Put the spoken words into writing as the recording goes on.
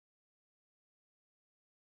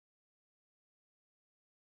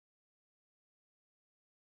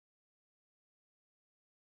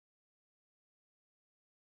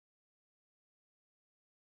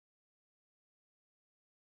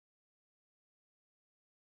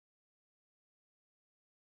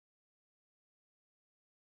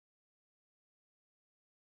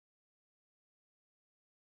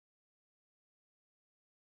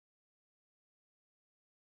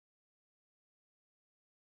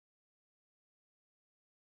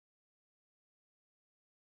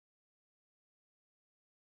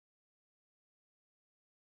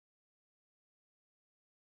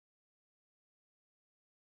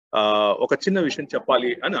ఒక చిన్న విషయం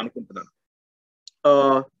చెప్పాలి అని అనుకుంటున్నాను.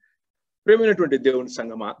 ప్రేమైనటువంటి దేవుని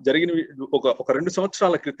సంగమా, జరిగిన ఒక 2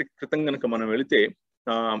 సంవత్సరాల క్రితం కనుక మనం వెళితే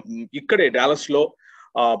ఇక్కడే డాలస్ లో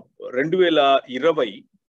 2020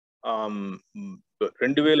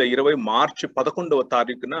 మార్చి 11వ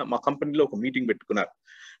తారీఖున మా కంపెనీలో ఒక మీటింగ్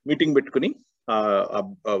పెట్టుకుని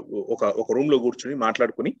ఒక రూమ్ లో కూర్చుని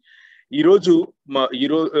మాట్లాడుకుని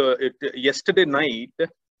yesterday night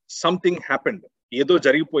something happened. ఏదో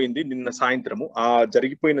జరిగిపోయింది నిన్న సాయంత్రము. ఆ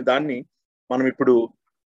జరిగిపోయిన దాన్ని మనం ఇప్పుడు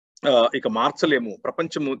ఇక మార్చలేము.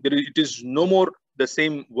 ప్రపంచము it is no more the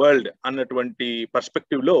same world అన్నటువంటి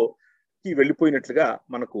పర్స్పెక్టివ్ లో వెళ్ళిపోయినట్లుగా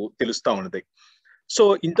మనకు తెలుస్తా ఉన్నది. సో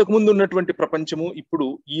ఇంతకు ముందు ఉన్నటువంటి ప్రపంచము ఇప్పుడు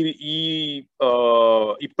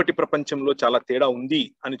ఇప్పటి ప్రపంచంలో చాలా తేడా ఉంది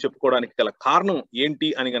అని చెప్పుకోవడానికి గల కారణం ఏంటి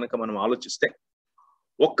అని గనక మనం ఆలోచిస్తే,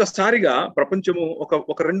 ఒక్కసారిగా ప్రపంచము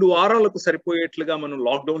ఒక 2 వారాలకు సరిపోయేట్లుగా మనం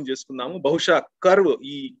లాక్డౌన్ చేసుకున్నాము. బహుశా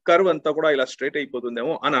ఈ కర్వ్ అంతా కూడా ఇలా స్ట్రైట్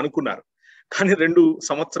అయిపోతుందేమో అని అనుకున్నారు. కానీ 2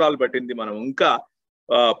 సంవత్సరాలు పట్టింది. మనం ఇంకా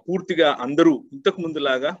పూర్తిగా అందరూ ఇంతకు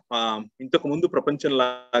ముందు ప్రపంచం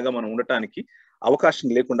లాగా మనం ఉండటానికి అవకాశం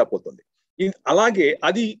లేకుండా పోతుంది. అలాగే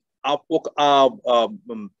అది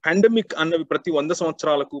పాండమిక్ అన్నవి ప్రతి 100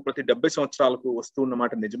 సంవత్సరాలకు ప్రతి 70 సంవత్సరాలకు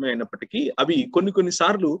వస్తున్నమాట నిజమే అయినప్పటికీ అవి కొన్ని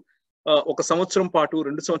సార్లు 1 సంవత్సరం పాటు,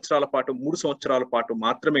 2 సంవత్సరాల పాటు, 3 సంవత్సరాల పాటు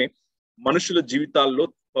మాత్రమే మనుషుల జీవితాల్లో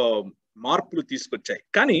మార్పులు తీసుకొచ్చాయి.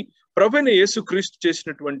 కానీ ప్రభువైన యేసుక్రీస్తు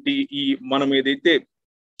చేసినటువంటి మనం ఏదైతే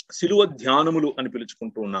సిలువ ధ్యానములు అని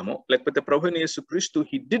పిలుచుకుంటూ ఉన్నామో, లేకపోతే ప్రభువైన యేసుక్రీస్తు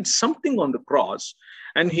he did something on the cross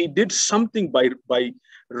and he did something by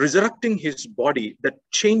resurrecting his body that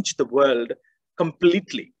changed the world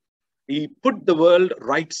completely. He put the world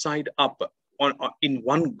right side up in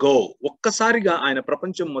one go. ఒక్కసారిగా ఆయన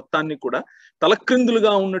ప్రపంచం మొత్తాన్ని కూడా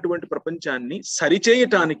తలక్రిందులుగా ఉన్నటువంటి ప్రపంచాన్ని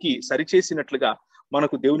సరిచేసినట్లుగా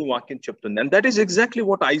మనకు దేవుని వాక్యం చెప్తుంది. And that is exactly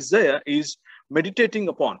what Isaiah is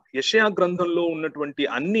meditating upon. యెషయా గ్రంథంలో ఉన్నటువంటి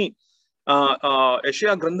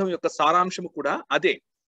యెషయా గ్రంథం యొక్క సారాంశము కూడా అదే.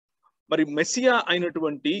 మరి మెస్సియా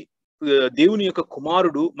అయినటువంటి దేవుని యొక్క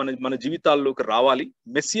కుమారుడు మన జీవితాల్లోకి రావాలి.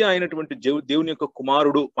 మెస్సియా అయినటువంటి దేవుని యొక్క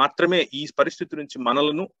కుమారుడు మాత్రమే ఈ పరిస్థితి నుంచి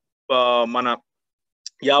మనలను మన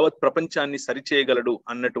యావత్ ప్రపంచాన్ని సరిచేయగలడు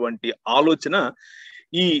అన్నటువంటి ఆలోచన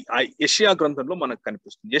ఈ యెషయా గ్రంథంలో మనకు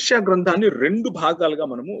కనిపిస్తుంది. యెషయా గ్రంథాన్ని 2 భాగాలుగా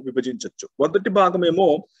మనము విభజించవచ్చు. మొదటి భాగమేమో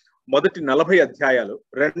మొదటి 40 అధ్యాయాలు,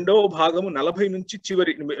 రెండవ భాగము 40 నుంచి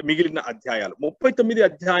మిగిలిన అధ్యాయాలు, 39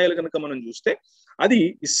 అధ్యాయాలు కనుక మనం చూస్తే అది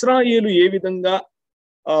ఇశ్రాయేలు ఏ విధంగా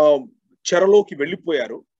చెరలోకి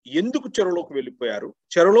వెళ్ళిపోయారు, ఎందుకు చెరలోకి వెళ్ళిపోయారు,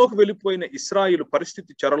 చెరలోకి వెళ్ళిపోయిన ఇశ్రాయేలు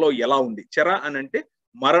పరిస్థితి చెరలో ఎలా ఉంది. చెర అనంటే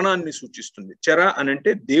మరణాన్ని సూచిస్తుంది. చెర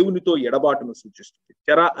అనంటే దేవునితో ఎడబాటును సూచిస్తుంది.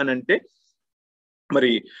 చెర అనంటే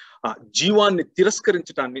మరి జీవాన్ని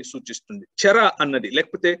తిరస్కరించటాన్ని సూచిస్తుంది. చెర అన్నది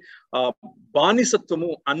లేకపోతే బానిసత్వము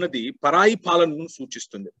అన్నది పరాయి పాలనను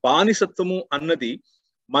సూచిస్తుంది. బానిసత్వము అన్నది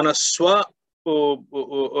మన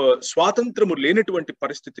స్వాతంత్రము లేనటువంటి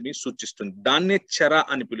పరిస్థితిని సూచిస్తుంది. దాన్నే చెర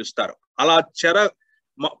అని పిలుస్తారు. అలా చెర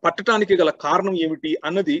పట్టడానికి గల కారణం ఏమిటి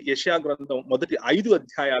అన్నది యెషయా గ్రంథం మొదటి 5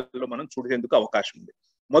 అధ్యాయాల్లో మనం చూడేందుకు అవకాశం ఉంది.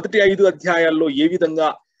 మొదటి 5 అధ్యాయాల్లో ఏ విధంగా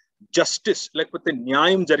జస్టిస్ లేకపోతే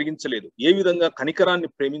న్యాయం జరిగించలేదు, ఏ విధంగా కనికరాన్ని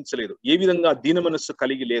ప్రేమించలేదు, ఏ విధంగా దీన మనస్సు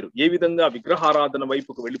కలిగి లేరు, ఏ విధంగా విగ్రహారాధన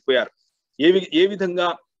వైపుకు వెళ్ళిపోయారు, ఏ విధంగా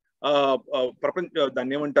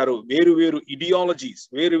దాన్ని ఏమంటారు, వేరు ఇడియాలజీస్,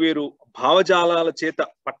 వేరు భావజాలాల చేత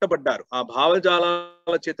పట్టబడ్డారు. ఆ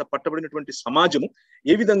భావజాలాల చేత పట్టబడినటువంటి సమాజము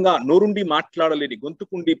ఏ విధంగా నోరుండి మాట్లాడలేని,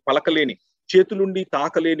 గొంతుకుండి పలకలేని, చేతులుండి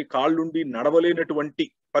తాకలేని, కాళ్ళుండి నడవలేనటువంటి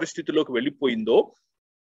పరిస్థితిలోకి వెళ్ళిపోయిందో,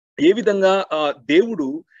 ఏ విధంగా దేవుడు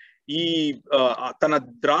తన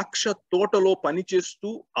ద్రాక్ష తోటలో పనిచేస్తూ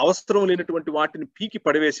అవసరం లేనటువంటి వాటిని పీకి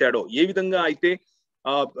పడవేశాడో, ఏ విధంగా అయితే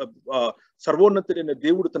సర్వోన్నతుడైన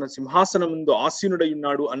దేవుడు తన సింహాసనం ముందు ఆసీనుడై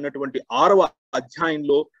ఉన్నాడు అన్నటువంటి 6వ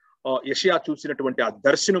అధ్యాయంలో యెషయా చూసినటువంటి ఆ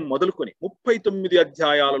దర్శనం మొదలుకొని 39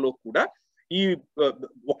 అధ్యాయాలలో కూడా ఈ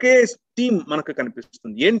ఒకే థీమ్ మనకు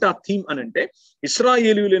కనిపిస్తుంది. ఏంటి ఆ థీమ్ అనంటే,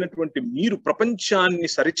 ఇశ్రాయేలీయులైనటువంటి మీరు ప్రపంచాన్ని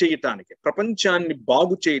సరిచేయటానికి, ప్రపంచాన్ని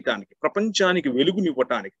బాగు చేయటానికి, ప్రపంచానికి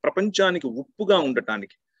వెలుగునివ్వటానికి, ప్రపంచానికి ఉప్పుగా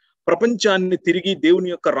ఉండటానికి, ప్రపంచాన్ని తిరిగి దేవుని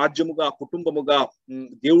యొక్క రాజ్యముగా, కుటుంబముగా,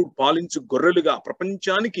 దేవుడు పాలించు గొర్రెలుగా,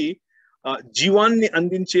 ప్రపంచానికి జీవాన్ని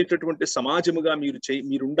అందించేటటువంటి సమాజముగా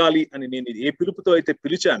మీరు ఉండాలి అని నేను ఏ పిలుపుతో అయితే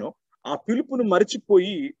పిలిచానో ఆ పిలుపును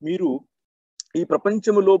మరిచిపోయి మీరు ఈ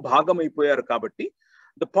ప్రపంచములో భాగమైపోయారు. కాబట్టి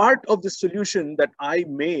the part of the solution that I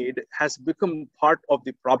made has become part of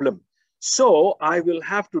the problem. So I will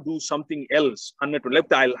have to do something else అన్నట్టు,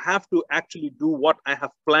 లేకపోతే I'll have to actually do what I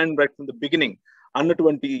have planned right from the beginning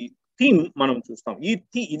అన్నటువంటి theme మనం చూస్తాం.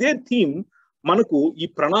 ఇదే theme మనకు ఈ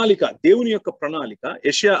ప్రణాళిక, దేవుని యొక్క ప్రణాళిక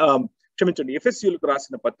క్షమించండి, ఎఫెసీయులకు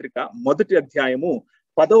రాసిన పత్రిక 1వ అధ్యాయము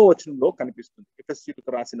 10వ వచనంలో కనిపిస్తుంది.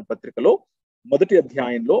 ఎఫెసీయులకు రాసిన పత్రికలో 1వ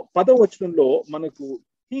అధ్యాయంలో 10వ వచనంలో మనకు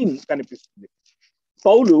థీమ్ కనిపిస్తుంది.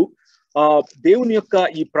 పౌలు దేవుని యొక్క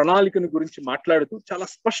ఈ ప్రణాళికను గురించి మాట్లాడుతూ చాలా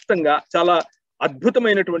స్పష్టంగా, చాలా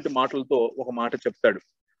అద్భుతమైనటువంటి మాటలతో ఒక మాట చెప్తాడు.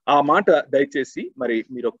 ఆ మాట దయచేసి మరి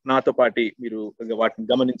మీరు నాతో పాటి మీరు వాటిని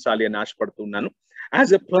గమనించాలి అని ఆశపడుతున్నాను.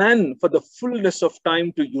 As a plan for the fullness of time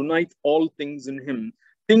to unite all things in him,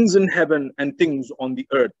 things in heaven and things on the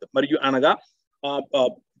earth. మరియు అనగా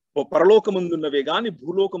పరలోకమందున్నవే గాని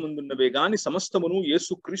భూలోకమందున్నవే గాని సమస్తమును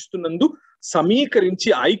యేసు క్రీస్తునందు సమీకరించి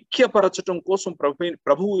ఐక్యపరచటం కోసం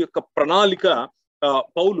ప్రభువు యొక్క ప్రణాళిక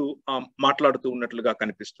పౌలు మాట్లాడుతూ ఉన్నట్లుగా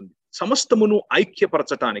కనిపిస్తుంది. సమస్తమును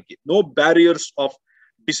ఐక్యపరచటానికి, no barriers of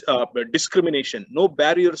discrimination, no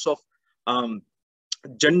barriers of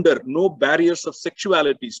gender, no barriers of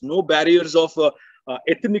sexualities, no barriers of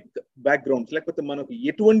ethnic backgrounds. లేకపోతే మనకు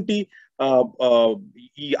ఎటువంటి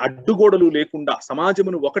ఈ అడ్డుగోడలు లేకుండా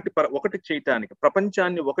సమాజమును ఒకటి చేయటానికి,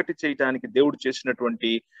 ప్రపంచాన్ని ఒకటి చేయటానికి దేవుడు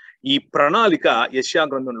చేసినటువంటి ఈ ప్రణాళిక యెషయా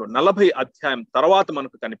గ్రంథంలో 40 అధ్యాయం తర్వాత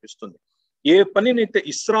మనకు కనిపిస్తుంది. ఏ పనినైతే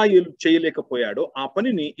ఇశ్రాయేలు చేయలేకపోయాడో ఆ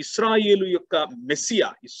పనిని ఇశ్రాయేలు యొక్క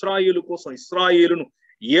మెస్సియా, ఇశ్రాయేలు కోసం ఇశ్రాయేలును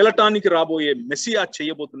ఏలటానికి రాబోయే మెస్సియా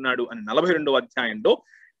చేయబోతున్నాడు అని 42వ అధ్యాయంలో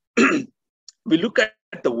we look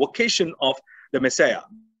at the vocation of the Messiah.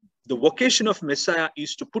 The vocation of Messiah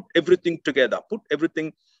is to put everything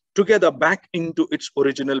together back into its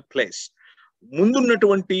original place.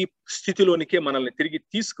 ముందున్నటువంటి స్థితిలోనికే మనల్ని తిరిగి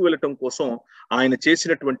తీసుకువెళ్ళటం కోసం ఆయన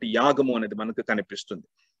చేసినటువంటి యాగము అనేది మనకు కనిపిస్తుంది.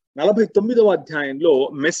 49వ అధ్యాయంలో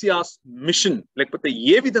మెస్సియాస్ మిషన్, లేకపోతే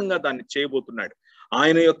ఏ విధంగా దాన్ని చేయబోతున్నాడు,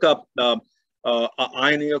 ఆయన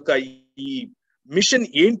యొక్క ఈ మిషన్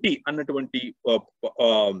ఏంటి అన్నటువంటి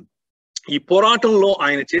ఈ పోరాటంలో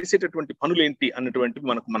ఆయన చేసేటటువంటి పనులేంటి అన్నటువంటి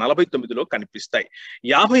మనకు 49లో కనిపిస్తాయి.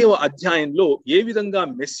 50వ అధ్యాయంలో ఏ విధంగా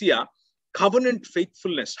Messiah covenant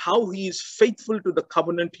faithfulness, how he is faithful to the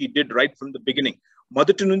covenant he did right from the beginning.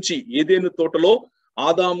 మొదటి నుంచి ఏదేను తోటలో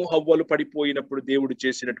ఆదాము హవ్వలు పడిపోయినప్పుడు దేవుడు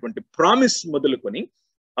చేసినటువంటి ప్రామిస్ మొదలుకొని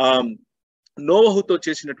నోవహుతో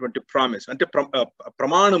చేసినటువంటి ప్రామిస్, అంటే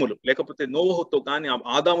ప్రమాణములు, లేకపోతే నోవహుతో కానీ,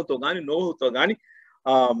 ఆదాముతో కానీ, నోవహుతో కానీ,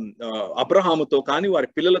 అబ్రహాముతో కానీ, వారి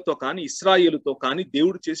పిల్లలతో కానీ, ఇశ్రాయేలుతో కానీ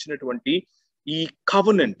దేవుడు చేసినటువంటి ఈ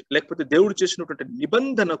కవనెంట్, లేకపోతే దేవుడు చేసినటువంటి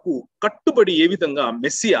నిబంధనకు కట్టుబడి ఏ విధంగా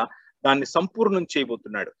మెస్సియా దాన్ని సంపూర్ణం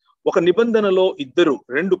చేయబోతున్నాడు. ఒక నిబంధనలో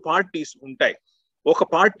రెండు పార్టీస్ ఉంటాయి. ఒక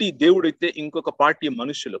పార్టీ దేవుడైతే ఇంకొక పార్టీ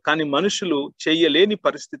మనుషులు. కానీ మనుషులు చేయలేని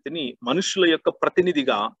పరిస్థితిని మనుషుల యొక్క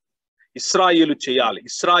ప్రతినిధిగా ఇశ్రాయేలు చేయాలి.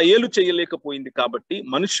 ఇశ్రాయేలు చేయలేకపోయింది కాబట్టి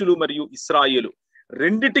మనుషులు మరియు ఇశ్రాయేలు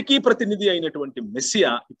రెండిటికీ ప్రతినిధి అయినటువంటి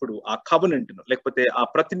మెస్సియా ఇప్పుడు ఆ కవనెంట్ ను, లేకపోతే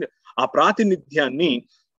ఆ ప్రాతినిధ్యాన్ని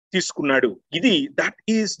తీసుకున్నాడు. That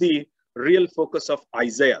is the real focus of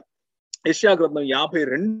Isaiah. యెషయా గ్రంథం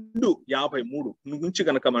 52-53 నుంచి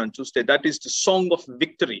కనుక మనం చూస్తే that is the song of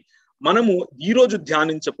victory. మనము ఈ రోజు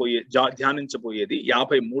ధ్యానించబోయేది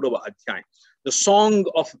 53వ అధ్యాయం, the song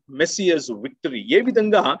of Messias victory. ఏ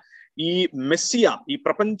విధంగా ఈ మెస్సియా ఈ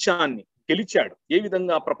ప్రపంచాన్ని గెలిచాడు, ఏ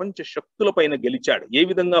విధంగా ప్రపంచ శక్తుల పైన గెలిచాడు, ఏ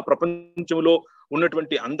విధంగా ప్రపంచంలో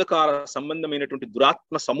ఉన్నటువంటి అంధకార సంబంధమైనటువంటి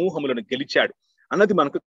దురాత్మ సమూహములను గెలిచాడు అన్నది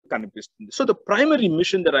మనకు కనిపిస్తుంది. So the primary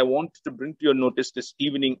mission that I want to bring to your notice this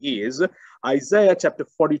evening is Isaiah chapter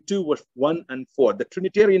 42 verse 1 and 4, the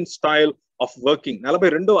Trinitarian style of working.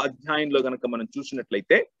 42వ అధ్యాయంలో కనుక మనం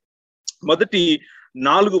చూసినట్లయితే మొదటి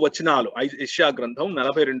 4 వచనాలు, యెషయా గ్రంథం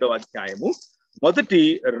 42వ అధ్యాయము మొదటి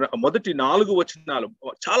 4 వచనాలు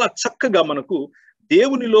చాలా చక్కగా మనకు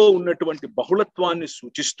దేవునిలో ఉన్నటువంటి బహుళత్వాన్ని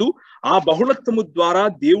సూచిస్తూ ఆ బహుళత్వము ద్వారా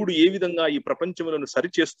దేవుడు ఏ విధంగా ఈ ప్రపంచములను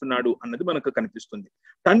సరిచేస్తున్నాడు అన్నది మనకు కనిపిస్తుంది.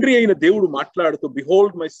 తండ్రి అయిన దేవుడు మాట్లాడుతూ,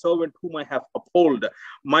 behold my servant whom I have upheld,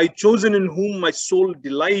 my chosen in whom my soul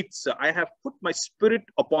delights, I have put my spirit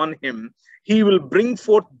upon him, he will bring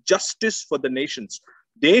forth justice for the nations.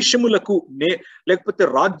 దేశములకు లేకపోతే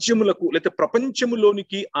రాజ్యములకు లేకపోతే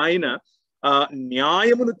ప్రపంచములోనికి ఆయన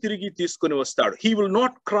న్యాయమును తిరిగి తీసుకొని వస్తాడు. He will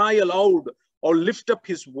not cry aloud or lift up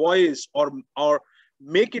his voice or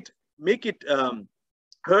make it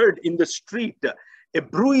heard in the street. A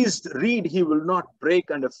bruised reed he will not break,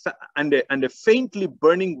 and a faintly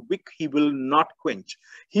burning wick he will not quench.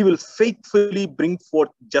 He will faithfully bring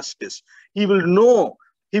forth justice. He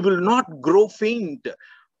will not grow faint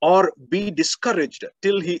or be discouraged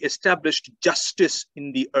till he established justice in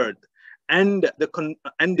the earth, and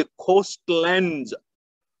the coastlands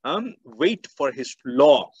wait for his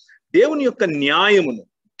law. దేవుని యొక్క న్యాయమును,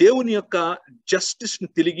 దేవుని యొక్క justice ను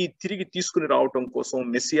తిరిగి తీసుకుని రావటం కోసం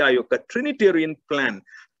మెస్సియా యొక్క ట్రినిటేరియన్ ప్లాన్,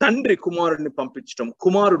 తండ్రి కుమారుడిని పంపించటం,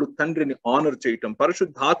 కుమారుడు తండ్రిని ఆనర్ చేయటం,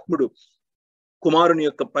 పరిశుద్ధాత్ముడు కుమారుని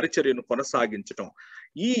యొక్క పరిచర్యను కొనసాగించటం.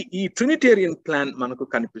 ఈ ట్రినిటేరియన్ ప్లాన్ మనకు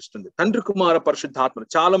కనిపిస్తుంది. తండ్రి, కుమార, పరిశుద్ధాత్మ.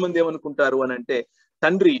 చాలా మంది ఏమనుకుంటారు అని అంటే,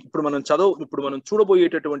 తండ్రి, ఇప్పుడు మనం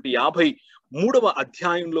చూడబోయేటటువంటి 53వ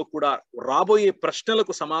అధ్యాయంలో కూడా రాబోయే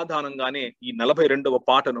ప్రశ్నలకు సమాధానంగానే ఈ 42వ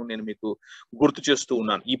పాటను నేను మీకు గుర్తు చేస్తూ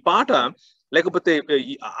ఉన్నాను. ఈ పాట, లేకపోతే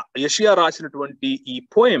యెషయా రాసినటువంటి ఈ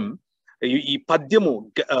పోయం, ఈ పద్యము,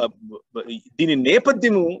 దీని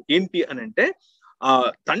నేపథ్యము ఏంటి అని అంటే,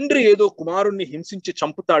 తండ్రి ఏదో కుమారుణ్ణి హింసించి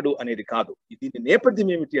చంపుతాడు అనేది కాదు. దీని నేపథ్యం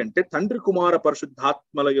ఏమిటి అంటే, తండ్రి, కుమార,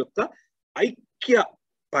 పరిశుద్ధాత్మల యొక్క ఐక్య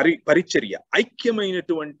పరిచర్య,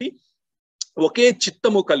 ఐక్యమైనటువంటి ఒకే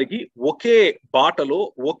చిత్తము కలిగి, ఒకే బాటలో,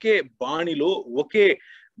 ఒకే బాణిలో, ఒకే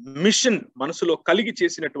మిషన్ మనసులో కలిగి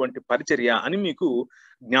చేసినటువంటి పరిచర్య అని మీకు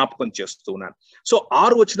జ్ఞాపకం చేస్తున్నాను. సో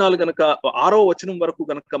 6వ వచనం వరకు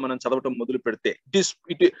గనక మనం చదవటం మొదలు పెడితే,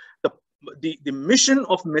 the mission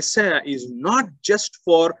of Messiah is not just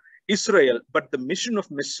for Israel, but the mission of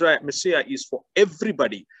Messiah is for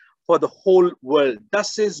everybody, for the whole world. Thus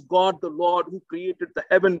says God the Lord, who created the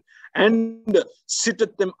heaven and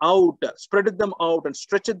sitteth them out, spreadeth them out and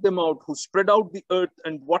stretcheth them out, who spread out the earth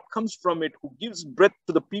and what comes from it, who gives breath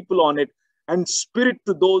to the people on it and spirit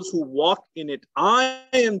to those who walk in it. I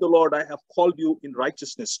am the Lord, I have called you in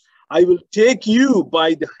righteousness. I will take you by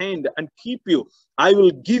the hand and keep you. I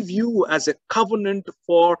will give you as a covenant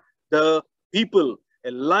for the people,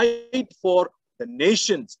 a light for the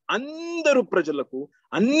nations. Andaru prajalaku,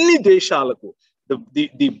 anni deshaలకు.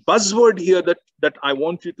 The buzzword here that I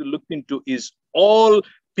want you to look into is all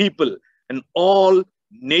people and all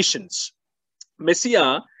nations. Messiah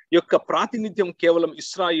యొక్క ప్రాతినిధ్యం కేవలం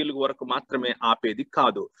ఇశ్రాయేలు వరకు మాత్రమే ఆపేది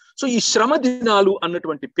కాదు. So ఈ శ్రమ దినాలు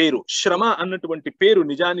అన్నటువంటి పేరు, శ్రమ అన్నటువంటి పేరు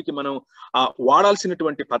నిజానికి మనం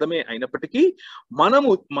వాడాల్సినటువంటి పదమే అయినప్పటికీ,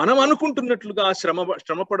 మనం అనుకుంటున్నట్లుగా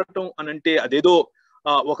శ్రమ పడటం అనంటే అదేదో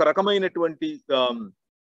ఒక రకమైనటువంటి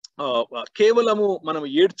కేవలము మనం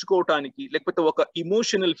ఏడ్చుకోవటానికి, లేకపోతే ఒక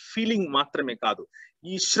ఇమోషనల్ ఫీలింగ్ మాత్రమే కాదు.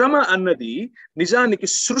 ఈ శ్రమ అన్నది నిజానికి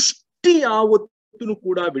సృష్టి యావత్తును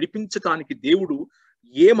కూడా విడిపించటానికి దేవుడు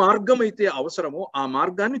ఏ మార్గం అయితే అవసరమో ఆ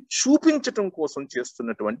మార్గాన్ని చూపించటం కోసం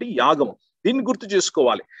చేస్తున్నటువంటి యాగము. దీన్ని గుర్తు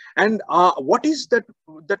చేసుకోవాలి. And what is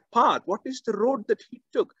that path? What is the road that he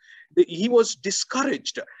took? He was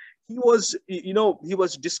discouraged. He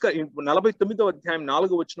was discouraged. 49వ అధ్యాయం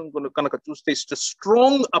 4వ వచనం కనుక చూస్తే, it's a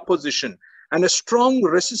strong opposition and a strong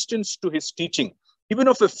resistance to his teaching, even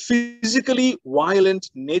of a physically violent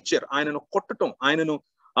nature. ఆయనను కొట్టడం,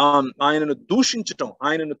 ఆయనను దూషించటం,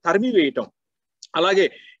 ఆయనను తరిమివేయటం. అలాగే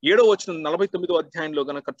 7వ వచనం 49వ అధ్యాయంలో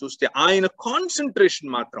గనక చూస్తే, ఆయన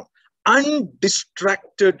కాన్సన్ట్రేషన్ మాత్రం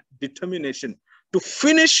undistracted determination to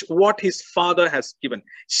finish what his father has given.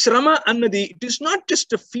 Shrama annadi, it is not just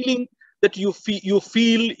a feeling that you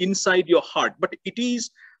feel inside your heart, but it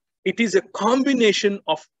is a combination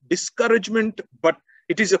of discouragement, but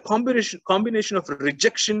it is a combination of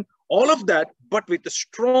rejection, all of that, but with a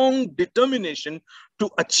strong determination to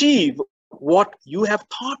achieve what you have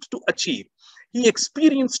thought to achieve. He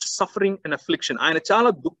experienced suffering and affliction. ఆయన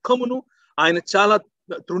చాలా దుఃఖమును, ఆయన చాలా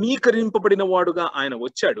తృణీకరింపబడిన వాడుగా ఆయన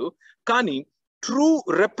వచ్చాడు. కానీ true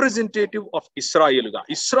representative of ఇశ్రాయేలుగా,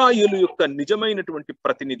 ఇశ్రాయేలు యొక్క నిజమైనటువంటి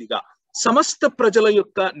ప్రతినిధిగా, సమస్త ప్రజల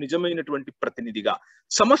యొక్క నిజమైనటువంటి ప్రతినిధిగా,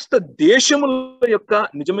 సమస్త దేశముల యొక్క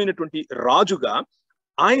నిజమైనటువంటి రాజుగా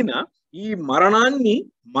ఆయన ఈ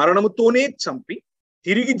మరణముతోనే చంపి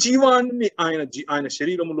తిరిగి జీవాన్ని ఆయన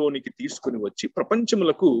శరీరములోనికి తీసుకుని వచ్చి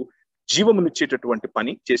ప్రపంచములకు జీవమునిచ్చేటటువంటి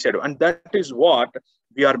పని చేశాడు. And that is what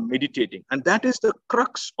we are meditating, and that is the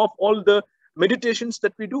crux of all the meditations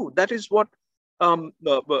that we do. That is what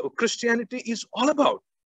Christianity is all about.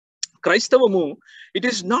 Kraistavamu, it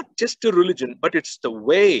is not just a religion, but it's the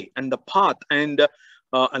way and the path and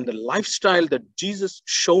the lifestyle that Jesus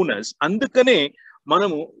shown us. Andukane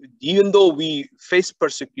manamu, even though we face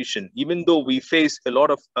persecution, even though we face a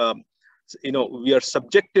lot of we are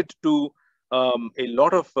subjected to a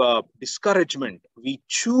lot of discouragement, we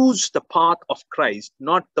choose the path of Christ,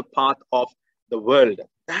 not the path of the world.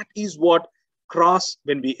 That is what cross,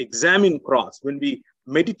 when we examine cross, when we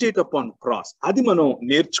meditate upon cross, adi mano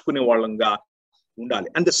nerchukune vallanga undali.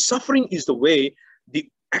 And the suffering is the way,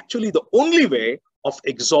 actually the only way of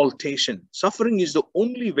exaltation. Suffering is the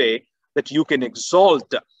only way that you can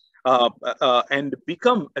exalt and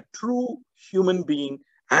become a true human being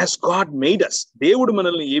as God made us. దేవుడు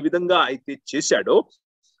మనల్ని ఏ విధంగా అయితే చేశాడో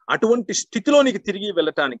అటువంటి స్థితిలోనికి తిరిగి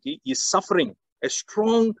వెళ్ళటానికి ఈ suffering,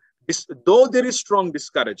 though there is strong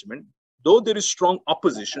discouragement, though there is strong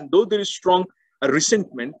opposition, though there is strong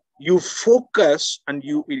resentment, you focus and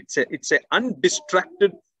it's a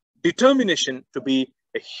undistracted determination to be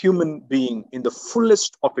a human being in the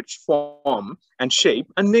fullest of its form and shape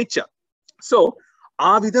and nature. So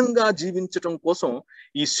ఆ విధంగా జీవించటం కోసం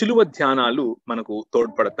ఈ శిలువ ధ్యానాలు మనకు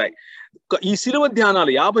తోడ్పడతాయి. ఈ శిలువ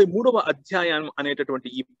ధ్యానాలు 53వ అధ్యాయం అనేటటువంటి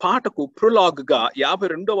ఈ పాటకు ప్రొలాగ్ గా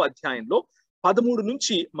 52వ అధ్యాయంలో 13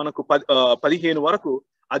 నుంచి మనకు 15 వరకు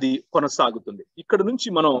అది కొనసాగుతుంది. ఇక్కడ నుంచి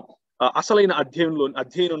మనం అసలైన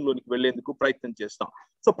అధ్యయనంలోనికి వెళ్లేందుకు ప్రయత్నం చేస్తాం.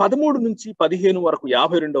 సో 13 నుంచి 15 వరకు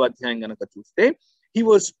 52వ అధ్యాయం గనక చూస్తే he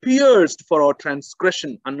was pierced for our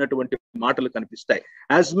transgression అన్నటువంటి మాటలు కనిపిస్తాయి.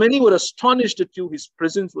 As many were astonished at you, his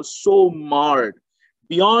presence was so marred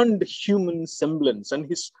beyond human semblance and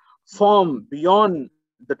his form beyond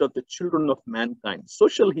that of the children of mankind. So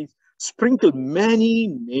shall he sprinkle many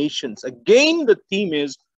nations. Again the theme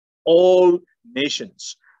is all nations,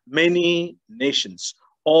 many nations,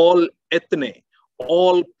 all ethne,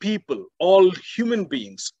 all people, all human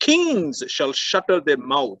beings. Kings shall shut their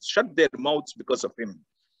mouths because of him.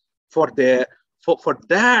 For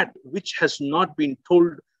that which has not been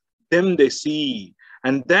told them they see,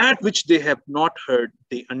 and that which they have not heard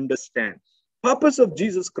they understand. Purpose of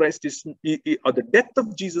Jesus Christ is, or the death of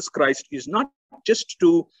Jesus Christ is not just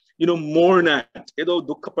to mourn at, ఏదో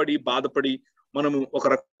దుఃఖపడి బాధపడి మనము ఒక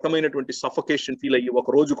రకమైనటువంటి suffocation feel అయ్యి ఒక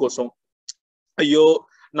రోజు కోసం అయ్యో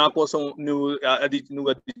నా కోసం నువ్వు అది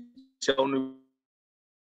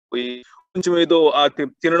కొంచెం ఏదో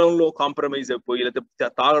తినడంలో కాంప్రమైజ్ అయిపోయి, లేకపోతే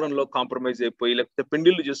తాగడంలో కాంప్రమైజ్ అయిపోయి, లేకపోతే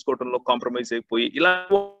పెండిళ్ళు చేసుకోవడంలో కాంప్రమైజ్ అయిపోయి, ఇలా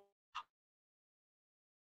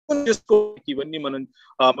ఇవన్నీ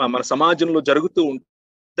మన సమాజంలో జరుగుతూ ఉంటాయి.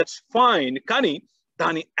 That's fine. కానీ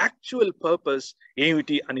దాని యాక్చువల్ పర్పస్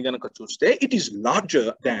ఏమిటి అని గనక చూస్తే it is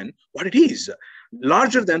larger than what it is,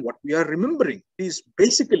 larger than what we are remembering. It is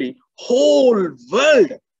basically whole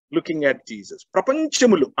world looking at Jesus.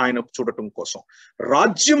 ప్రపంచములు ఆయన చూడటం కోసం,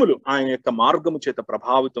 రాజ్యములు ఆయన యొక్క మార్గము చేత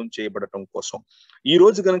ప్రభావితం చేయబడటం కోసం. ఈ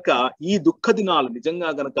రోజు గనక ఈ దుఃఖ దినాలు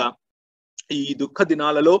నిజంగా గనక ఈ దుఃఖ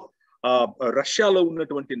దినాలలో రష్యాలో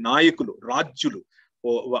ఉన్నటువంటి నాయకులు, రాజ్యులు,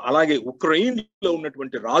 అలాగే ఉక్రెయిన్ లో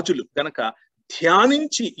ఉన్నటువంటి రాజులు గనక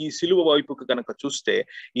ధ్యానించి ఈ సిలువ వైపుకు కనుక చూస్తే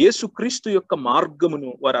యేసుక్రీస్తు యొక్క మార్గమును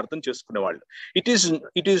వారు అర్థం చేసుకునేవాళ్ళు.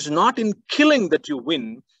 It is not in killing that you win,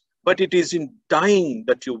 but it is in dyeing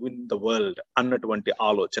that you win the world అన్నటువంటి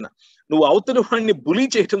ఆలోచన. నువ్వు అవతలి వాడిని బులీ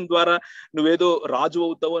చేయటం ద్వారా నువ్వేదో రాజు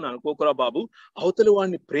అవుతావు అని అనుకోకురా బాబు, అవతలి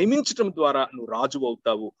వాడిని ప్రేమించటం ద్వారా నువ్వు రాజు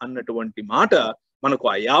అవుతావు అన్నటువంటి మాట మనకు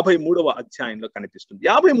ఆ 53వ అధ్యాయంలో కనిపిస్తుంది.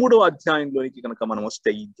 53వ అధ్యాయంలోనికి కనుక మనం వస్తే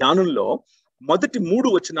ఈ ధ్యానంలో మొదటి 3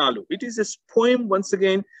 వచనాలు, it is a poem once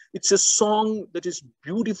again. It's a song that is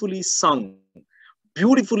beautifully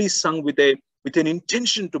sung with an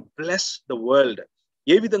intention to bless the world.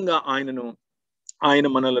 ఏ విధంగా ఆయన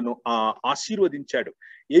మనలను ఆశీర్వదించాడు,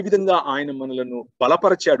 ఏ విధంగా ఆయన మనలను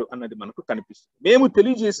బలపరచాడు అన్నది మనకు కనిపిస్తుంది. మేము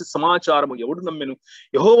తెలియజేసే సమాచారము ఎవడు నమ్మెను,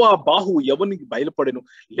 యెహోవా బాహు ఎవనికి బయలుపడెను,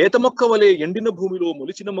 లేత మొక్క వలె ఎండిన భూమిలో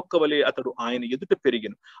మొలిచిన మొక్క వలె అతడు ఆయన ఎదుట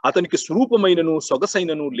పెరిగెను, అతనికి స్వరూపమైనను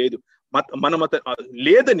సొగసైనను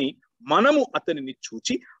లేదని మనము అతనిని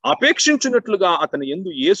చూచి అపేక్షించినట్లుగా అతని యందు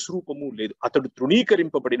ఏ స్వరూపము లేదు. అతడు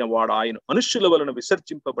తృణీకరింపబడిన వాడు, ఆయన మనుష్యుల వలన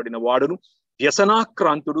విసర్జింపబడిన వాడును,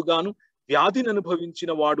 వ్యసనాక్రాంతుడుగాను వ్యాధిని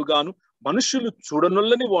అనుభవించిన వాడుగాను మనుషులు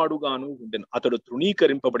చూడనొల్లని వాడుగాను ఉండెను. అతడు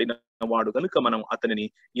తృణీకరింపబడిన వాడు కనుక మనం అతనిని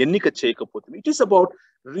ఎన్నిక చేయకపోతుంది. It is about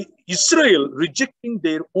Israel rejecting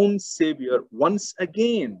their own saviour once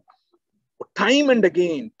again. Time and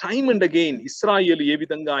again ఇస్రాయేలు ఏ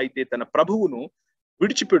విధంగా అయితే తన ప్రభువును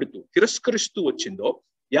విడిచిపెడుతూ తిరస్కరిస్తూ వచ్చిందో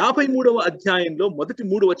 53వ అధ్యాయంలో మొదటి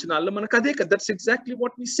 3 వచనాల్లో మనకు అదే కదా. That's exactly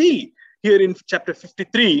what we see here in chapter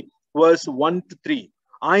 53 verse 1 to 3.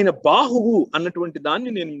 ఆయన బాహువు అన్నటువంటి దాన్ని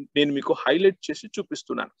నేను మీకు హైలైట్ చేసి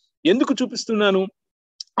చూపిస్తున్నాను. ఎందుకు చూపిస్తున్నాను?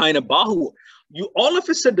 ఆయన బాహువు, you all of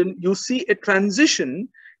a sudden you see a transition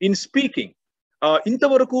in speaking.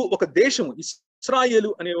 ఇంతవరకు ఒక దేశం,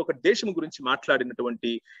 ఇస్రాయేలు అనే ఒక దేశం గురించి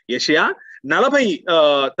మాట్లాడినటువంటి యెషయా 40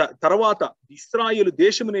 తర్వాత ఇస్రాయేలు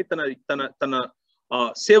దేశమునే తన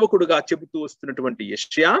సేవకుడుగా చెబుతూ వస్తున్నటువంటి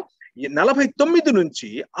యెషయా 49 నుంచి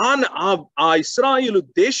ఆ ఇశ్రాయేలు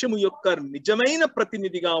దేశము యొక్క నిజమైన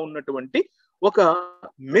ప్రతినిధిగా ఉన్నటువంటి ఒక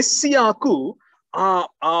మెస్సియాకు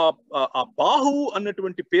ఆ బాహువు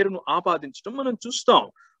అన్నటువంటి పేరును ఆపాదించడం మనం చూస్తాం.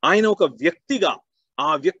 ఆయన ఒక వ్యక్తిగా, ఆ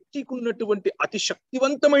వ్యక్తికి ఉన్నటువంటి అతి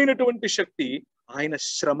శక్తివంతమైనటువంటి శక్తి ఆయన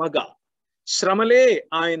శ్రమలే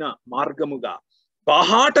ఆయన మార్గముగా,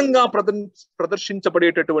 బాహాటంగా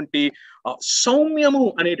ప్రదర్శించబడేటటువంటి సౌమ్యము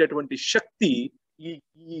అనేటటువంటి శక్తి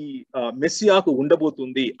ఈ మెస్సియాకు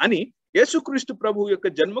ఉండబోతుంది అని యేసుక్రీస్తు ప్రభు యొక్క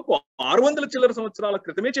జన్మకు 600 చిల్లర సంవత్సరాల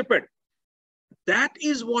క్రితమే చెప్పాడు. That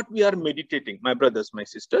is what we are meditating, my brothers, my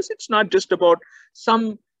sisters. It's not just about some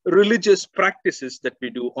religious practices that we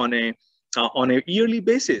do on a on a yearly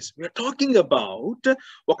basis. We are talking about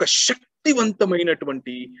oka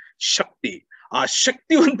shaktivantamayinatuvanti shakti.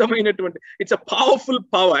 It's a powerful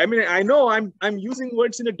power. I mean, I know I'm using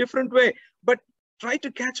words in a different way, but try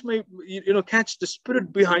to catch the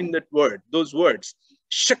spirit behind those words.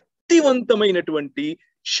 Shaktivantamayinatuvanti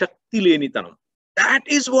shakti lenitanam. That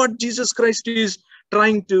is what Jesus Christ is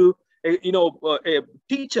trying to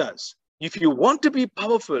teach us. If you want to be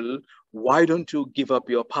powerful, why don't you give up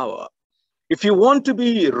your power? If you want to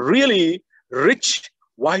be really rich,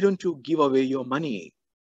 why don't you give away your money?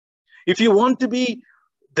 If you want to be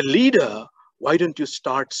the leader, why don't you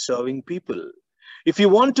start serving people? If you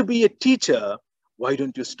want to be a teacher, why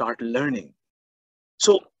don't you start learning?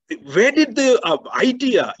 So where did the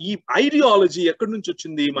ideology ekkadi nunchi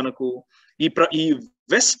ochindi manaku ఈ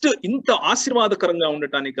west ఇంత ఆశీర్వాదకరంగా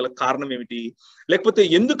ఉండటానికి గల కారణం ఏమిటి? లేకపోతే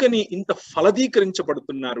ఎందుకని ఇంత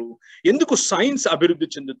ఫలదీకరించబడుతున్నారు? ఎందుకు సైన్స్ అభివృద్ధి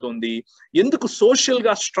చెందుతోంది? ఎందుకు సోషల్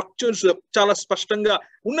గా స్ట్రక్చర్స్ చాలా స్పష్టంగా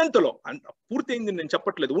ఉన్నంతలో, పూర్తయింది నేను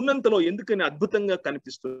చెప్పట్లేదు, ఉన్నంతలో ఎందుకని అద్భుతంగా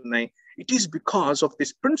కనిపిస్తున్నాయి? It is because of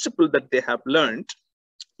this principle that they have learned.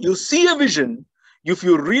 You see a vision. If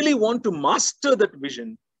you really want to master that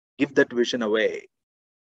vision, give that vision away.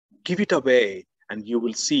 Give it away and you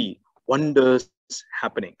will see wonders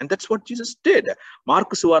happening. And that's what Jesus did.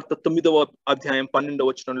 Mark సువార్త 9వ అధ్యాయం 12వ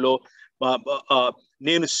వచనంలో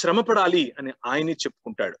నేను శ్రమపడాలి అని ఆయనే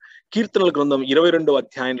చెప్పుకుంటాడు. కీర్తనల గ్రంథం 22వ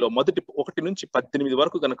అధ్యాయంలో 1 నుంచి 18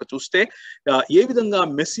 వరకు కనుక చూస్తే ఏ విధంగా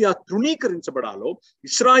మెస్సియా తృణీకరించబడాలో,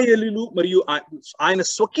 ఇశ్రాయేలీయులు మరియు ఆయన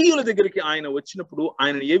స్వకీయుల దగ్గరికి ఆయన వచ్చినప్పుడు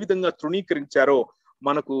ఆయన ఏ విధంగా తృణీకరించారో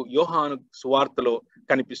మనకు యోహాను సువార్తలో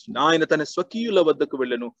కనిపిస్తుంది. ఆయన తన స్వకీయుల వద్దకు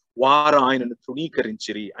వెళ్ళను, వారు ఆయనను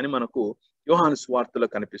తృణీకరించిరి అని మనకు యోహాను సువార్తలో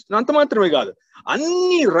కనిపిస్తుంది. అంత మాత్రమే కాదు,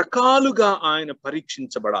 అన్ని రకాలుగా ఆయన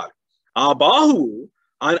పరీక్షించబడాలి. ఆ బాహువు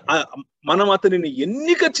మనం అతనిని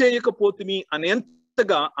ఎన్నిక చేయకపోతుమి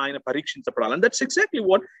అనేంతగా ఆయన పరీక్షించబడాలి. And that's exactly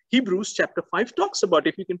what Hebrews chapter 5 talks about.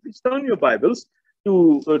 If you can please turn your Bibles to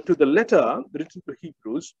the letter written to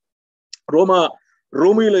Hebrews.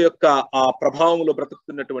 రోమీయుల యొక్క ఆ ప్రభావంలో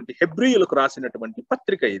బ్రతుకుతున్నటువంటి హెబ్రీయులకు రాసినటువంటి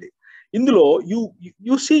పత్రిక ఇది. ఇందులో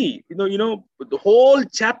you see, the whole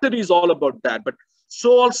chapter is all about that. But so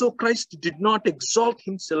also Christ did not exalt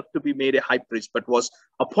himself to be made a high priest, but was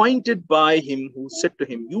appointed by him who said to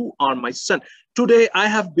him, you are my son, today I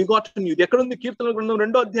have begotten you. ఎక్కడ ఉంది? కీర్తనల గ్రంథం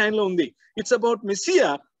 2వ అధ్యాయంలో ఉంది. It's about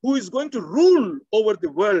Messiah who is going to rule over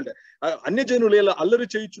the world. అన్యజనులు ఎలా అల్లరి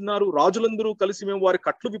చేయుచున్నారు, రాజులందరూ కలిసి మేము వారి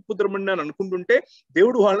కట్లు విప్పుదరమని అని అనుకుంటుంటే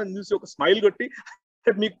దేవుడు వాళ్ళని చూసి ఒక స్మైల్ కొట్టి,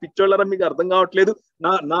 మీకు పిచ్చోళ్ళరా, మీకు అర్థం కావట్లేదు,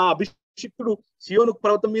 నా అభిషిక్తుడు సియోను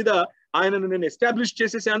పర్వతం మీద ఆయనను నేను ఎస్టాబ్లిష్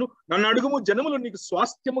చేసేసాను, నన్ను అడుగుము జనములు నీకు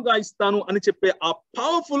స్వాస్థ్యముగా ఇస్తాను అని చెప్పే ఆ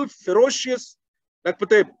పవర్ఫుల్ ఫెరోషియస్,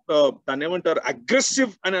 లేకపోతే దాన్ని ఏమంటారు,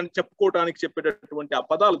 అగ్రెసివ్ అని చెప్పుకోవటానికి చెప్పేటటువంటి ఆ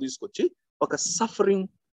పదాలు తీసుకొచ్చి ఒక సఫరింగ్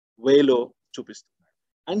వేలో చూపిస్తున్నారు.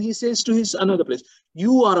 And he says to his another place,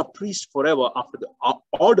 you are a priest forever after the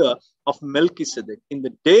order of Melchizedek. In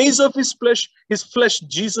the days of his flesh,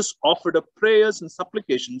 Jesus offered up prayers and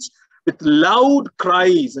supplications with loud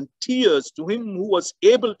cries and tears to him who was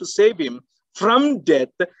able to save him from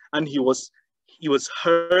death, and he was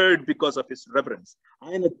heard because of his reverence.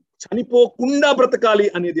 ఆయన చనిపోకుండా బ్రతకాలి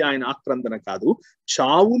అనేది ఆయన ఆక్రందన కాదు,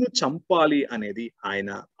 చావును చంపాలి అనేది ఆయన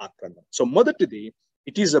ఆక్రందన. సో మొదటిది,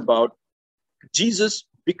 it is about Jesus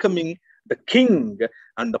becoming the king,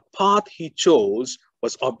 and the path he chose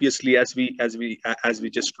was obviously, as we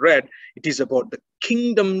just read, it is about the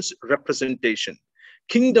kingdom's representation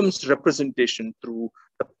through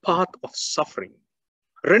the path of suffering.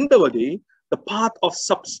 రెండవది, the path of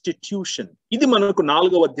substitution. ఇది మనకు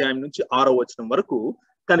 4వ అధ్యాయం నుంచి 6వ వచనం వరకు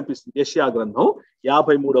కనిపిస్తుంది. యెషయా గ్రంథం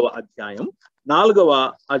 53వ అధ్యాయం 4వ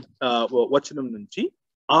వచనం నుంచి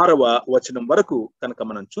 6వ వచనం వరకు కనుక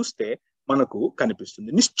మనం చూస్తే మనకు కనిపిస్తుంది.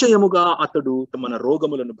 నిశ్చయముగా అతడు మన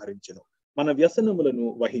రోగములను భరించెను, మన వ్యసనములను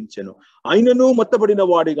వహించెను, ఆయనను మొత్తబడిన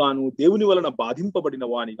వాడిగాను, దేవుని వలన బాధింపబడిన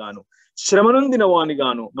వానిగాను, శ్రమనొందిన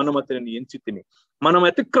వానిగాను మనం అతనిని ఎంచితిమి. మన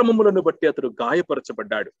అతిక్రమములను బట్టి అతడు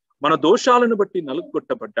గాయపరచబడ్డాడు, మన దోషాలను బట్టి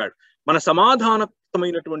నలుగొట్టబడ్డాడు, మన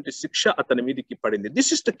సమాధానమైనటువంటి శిక్ష అతని మీదికి పడింది.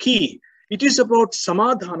 This is the key. It is about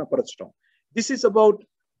సమాధానపరచడం. This is about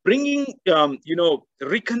bringing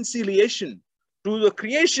reconciliation to the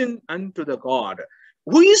creation and to the God.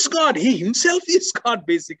 Who is God? He himself is God,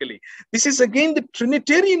 basically. This is again the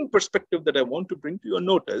Trinitarian perspective that I want to bring to your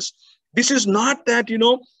notice. This is not that,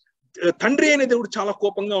 తండ్రి అయిన దేవుడు చాలా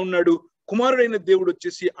కోపంగా ఉన్నాడు, కుమారుడైన దేవుడు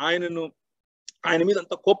వచ్చేసి ఆయన మీద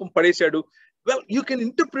అంత కోపం పడేశాడు. Well, you can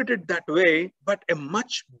interpret it that way, but a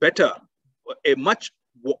much better, a much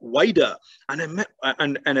wider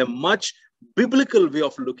and a much biblical way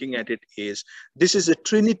of looking at it is, this is a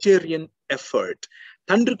Trinitarian effort.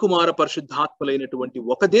 తండ్రి కుమార పరిశుద్ధాత్మలైనటువంటి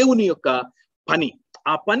ఒక దేవుని యొక్క పని.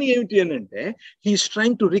 ఆ పని ఏమిటి అని అంటే, he's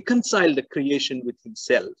trying to reconcile the creation with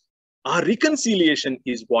himself. ఆ reconciliation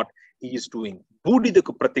is what he is doing.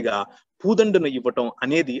 బూడిదకు ప్రతిగా పూదండను ఇవ్వటం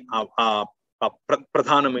అనేది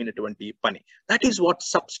ప్రధానమైనటువంటి పని. That is what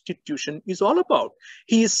substitution is all about.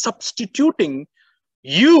 He is substituting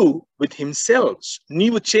you with himself.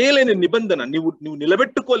 నీవు చేయలేని నిబంధన, నువ్వు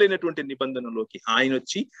నిలబెట్టుకోలేనటువంటి నిబంధనలోకి ఆయన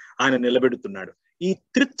వచ్చి ఆయన నిలబెడుతున్నాడు. ఈ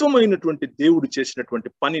త్రిత్వమైనటువంటి దేవుడు చేసినటువంటి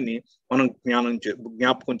పనిని మనం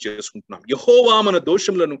జ్ఞాపకం చేసుకుంటున్నాం. యెహోవా మన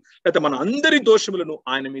దోషములను, లేదా మన అందరి దోషములను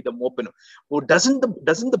ఆయన మీద మోపెను.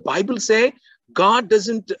 Doesn't the Bible say God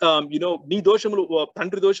doesn't నీ దోషములు,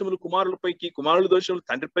 తండ్రి దోషములు కుమారులపైకి, కుమారుల దోషములు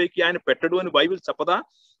తండ్రిపైకి ఆయన పెట్టడు అని బైబిల్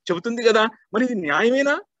చెబుతుంది కదా. మరి ఇది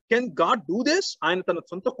న్యాయమేనా? Can God do this? ఆయన తన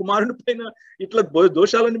సొంత కుమారుని పైన ఇట్లా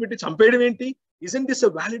దోషాలను పెట్టి చంపేయడం ఏంటి? Isn't this a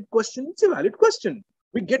valid question? It's a valid question.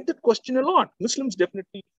 We get that question a lot. Muslims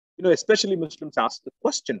definitely, especially Muslims ask the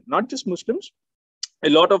question. Not just Muslims.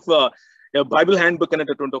 A lot of Bible handbook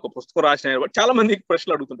అనేటటువంటి ఒక పుస్తకం రాసిన చాలా మంది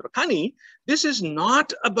ప్రశ్నలు అడుగుతుంటారు. కానీ this is not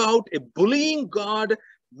about a bullying God,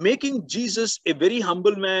 making Jesus a very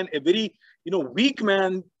humble man, a very weak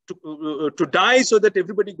man to die so that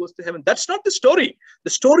everybody goes to heaven. That's not the story.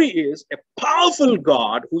 The story is a powerful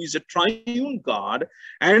God who is a triune God,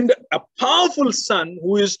 and a powerful son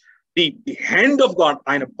who is the hand of God.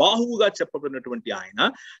 ఆయన బాహువుగా చెప్పబడినటువంటి ఆయన,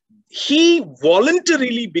 he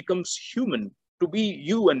voluntarily becomes human to be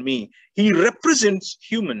you and me. He represents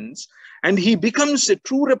humans, and he becomes a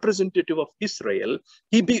true representative of Israel.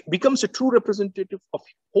 He becomes a true representative of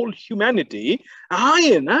whole humanity.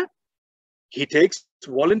 He takes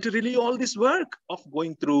voluntarily all this work of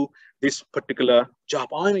going through this particular job.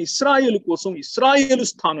 ఆయన ఇశ్రాయేలు కోసం, ఇశ్రాయేలు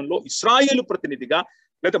స్థానంలో ఇశ్రాయేలు ప్రతినిధిగా,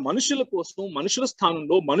 లేదా మనుషుల కోసం మనుషుల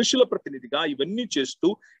స్థానంలో మనుషుల ప్రతినిధిగా ఇవన్నీ చేస్తూ,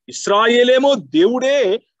 ఇశ్రాయేలేమో దేవుడే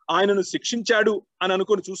ఆయనను శిక్షించాడు అని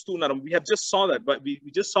అనుకొని చూస్తూ ఉన్నారు. we just saw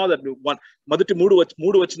that మొదటి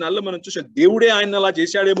మూడు వచనాల్లో మనం చూసాం. దేవుడే ఆయన అలా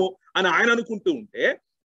చేశాడేమో అని ఆయన అనుకుంటూ ఉంటే,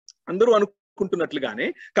 అందరూ అనుకుంటున్నట్లుగానే,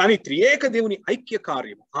 కానీ త్రియేక దేవుని ఐక్య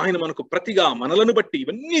కార్యం, ఆయన మనకు ప్రతిగా మనలను బట్టి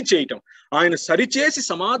ఇవన్నీ చేయటం, ఆయన సరిచేసి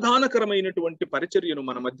సమాధానకరమైనటువంటి పరిచర్యను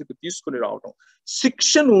మన మధ్యకు తీసుకుని రావటం,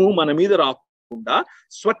 శిక్షను మన మీద రాకుండా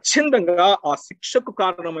స్వచ్ఛందంగా ఆ శిక్షకు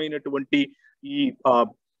కారణమైనటువంటి ఈ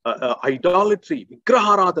ఐడాలట్రీ,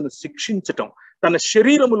 విగ్రహారాధన శిక్షించటం, తన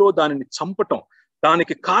శరీరములో దానిని చంపటం,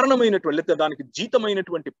 దానికి కారణమైనటువంటి లేదా దానికి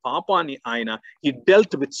జీతమైనటువంటి పాపాన్ని ఆయన he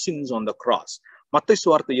dealt with sins on the cross. మత్తయి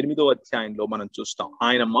సువార్త 8వ అధ్యాయంలో మనం చూస్తాం.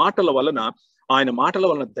 ఆయన మాటల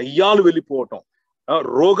వలన దయ్యాలు వెళ్ళిపోవటం,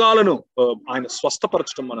 రోగాలను ఆయన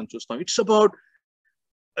స్వస్థపరచడం మనం చూస్తాం.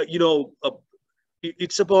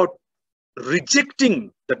 It's about rejecting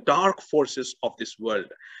the dark forces of this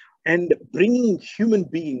world and bringing human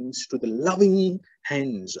beings to the loving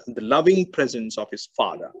hands and the loving presence of his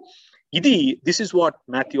Father. This is what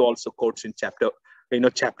Matthew also quotes in chapter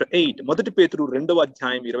 8. మొదటి పేతురు 2వ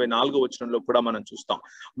అధ్యాయం 24వ వచనంలో కూడా మనం చూస్తాం.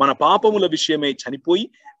 మన పాపముల విషయమై చనిపోయి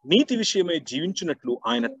నీతి విషయమై జీవించినట్లు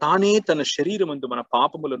ఆయన తానే తన శరీరమందు మన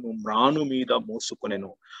పాపములను మ్రాను మీద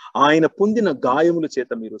మోసుకొనెను, ఆయన పొందిన గాయముల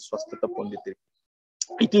చేత మీరు స్వస్థత పొందితిరి.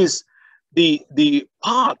 It is the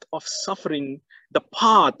path of suffering, the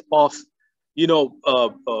path of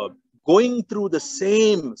going through the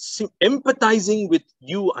same, empathizing with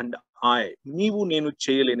you and I. నీవు నేను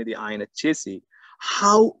చేయలేనిది ఆయన చేసి,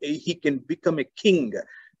 how he can become a king.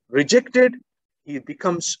 Rejected, he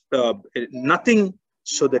becomes nothing,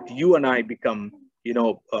 so that you and I become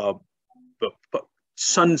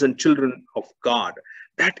sons and children of God.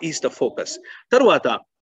 That is the focus. తర్వాత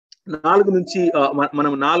 4 నుంచి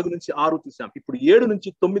మనం 4 నుంచి 6 చూసాం. ఇప్పుడు 7 నుంచి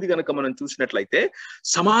 9 గనక మనం చూసినట్లయితే,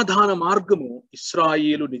 సమాధాన మార్గము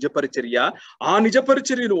ఇశ్రాయేలు నిజ పరిచర్య, ఆ నిజ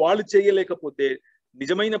పరిచర్యను వాళ్ళు చేయలేకపోతే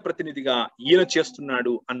నిజమైన ప్రతినిధిగా ఈయన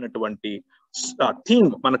చేస్తున్నాడు అన్నటువంటి థీమ్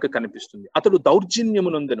మనకు కనిపిస్తుంది. అతడు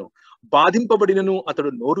దౌర్జన్యమునందెను, బాధింపబడినను అతడు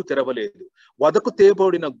నోరు తెరవలేదు. వదకు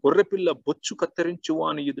తేబడిన గొర్రెపిల్ల బొచ్చు కత్తిరించు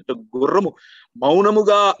అని ఎదుట గొర్రెయు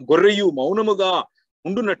మౌనముగా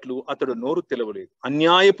ఉండునట్లు అతడు నోరు తెలవలేదు.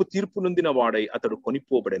 అన్యాయపు తీర్పు నొందిన వాడై అతడు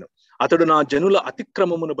కొనిపోబడెను. అతడు నా జనుల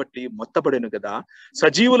అతిక్రమమును బట్టి మొత్తబడెను కదా.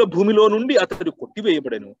 సజీవుల భూమిలో నుండి అతడు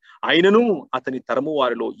కొట్టివేయబడెను. అయినను అతని తరము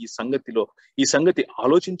వారిలో ఈ సంగతి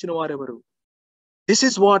ఆలోచించిన వారెవరు? This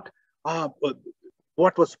is what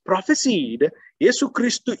was ప్రొఫెసీడ్.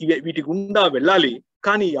 యేసుక్రీస్తు వీటి గుండా వెళ్ళాలి,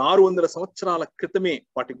 కానీ 600 సంవత్సరాల క్రితమే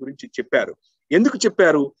వాటి గురించి చెప్పారు. ఎందుకు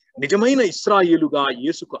చెప్పారు? నిజమైన ఇశ్రాయేలుగా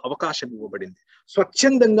యేసుకు అవకాశం ఇవ్వబడింది.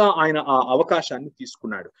 స్వచ్ఛందంగా ఆయన ఆ అవకాశాన్ని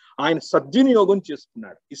తీసుకున్నాడు. ఆయన సద్వినియోగం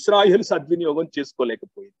చేసుకున్నాడు. ఇశ్రాయేలు సద్వినియోగం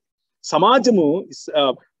చేసుకోలేకపోయింది. సమాజము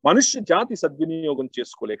మనుష్య జాతి సద్వినియోగం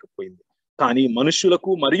చేసుకోలేకపోయింది. కానీ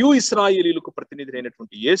మనుషులకు మరియు ఇశ్రాయేలీలకు ప్రతినిధి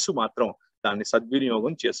అయినటువంటి యేసు మాత్రం దాన్ని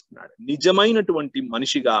సద్వినియోగం చేసుకున్నాడు. నిజమైనటువంటి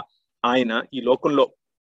మనిషిగా ఆయన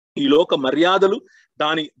ఈ లోక మర్యాదలు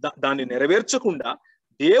దాన్ని నెరవేర్చకుండా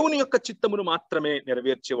దేవుని యొక్క చిత్తమును మాత్రమే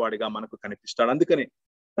నెరవేర్చేవాడిగా మనకు కనిపిస్తాడు. అందుకనే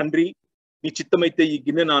తండ్రి, నీ చిత్తమైతే ఈ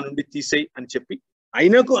గిన్నె నా నుండి తీసేయి అని చెప్పి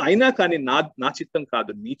అయినా కానీ నా చిత్తం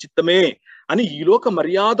కాదు, నీ చిత్తమే అని ఈ లోక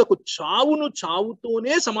మర్యాదకు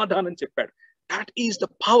చావుతోనే సమాధానం చెప్పాడు. That is the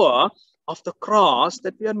power of the cross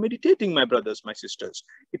that we are meditating, my brothers, my sisters.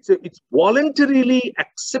 It's voluntarily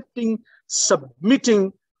accepting, submitting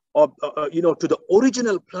to the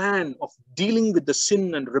original plan of dealing with the sin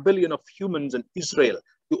and rebellion of humans and Israel.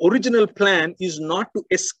 The original plan is not to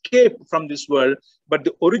escape from this world, but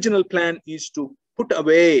the original plan is to put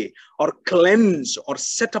away or cleanse or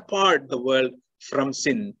set apart the world from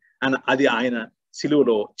sin. And adi ayana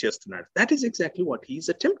siluvulo chestunnadu. That is exactly what he is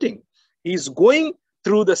attempting. He is going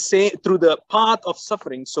through the path of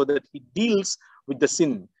suffering so that he deals with the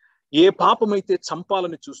sin. ఏ పాపమైతే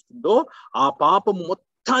చంపాలని చూస్తుందో ఆ పాపం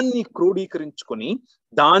మొత్తాన్ని క్రోడీకరించుకొని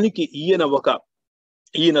దానికి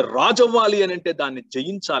ఈయన రాజవ్వాలి అని అంటే దాన్ని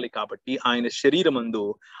జయించాలి. కాబట్టి ఆయన శరీరమందు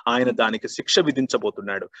ఆయన దానికి శిక్ష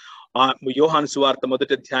విధించబోతున్నాడు. యోహాను సువార్త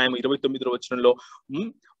 1వ అధ్యాయం 29వ వచనంలో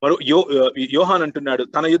యోహాన్ అంటున్నాడు,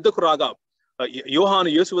 తన యుద్ధకు రాగా యోహాను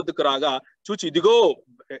యేసు వద్దకు రాగా చూచి ఇదిగో,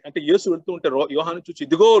 అంటే యేసు వెళ్తూ ఉంటే యోహాను చూచి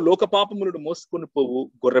ఇదిగో లోక పాపములను మోసుకొని పోవు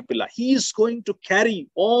గొర్రెపిల్ల. He is going to carry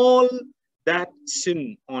all that sin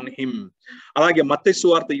on him. అలాగే మత్తయి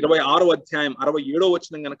సువార్త 26వ అధ్యాయం 67వ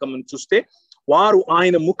వచనం కనుక మనం చూస్తే, వారు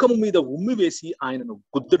ఆయన ముఖము మీద ఉమ్మి వేసి ఆయనను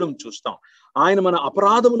గుద్దడం చూస్తాం. ఆయన మన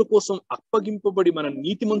అపరాధముల కోసం అప్పగింపబడి మన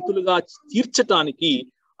నీతిమంతులుగా తీర్చటానికి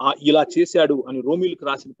ఇలా చేశాడు అని రోమీయులకు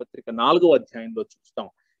రాసిన పత్రిక 4వ అధ్యాయంలో చూస్తాం.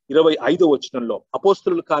 25వ వచనంలో,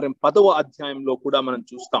 అపోస్తలుల కార్యం 10వ అధ్యాయంలో కూడా మనం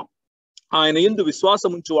చూస్తాం. ఆయన యందు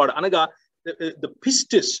విశ్వాసం ఉంచువాడు అనగా the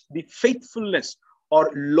pistis, the faithfulness or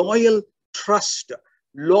loyal trust,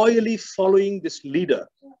 loyally following this leader,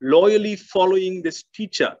 loyally following this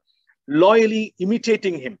teacher, loyally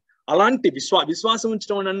imitating him. అలాంటి విశ్వాసం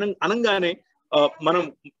ఉంచడం అనగానే మనం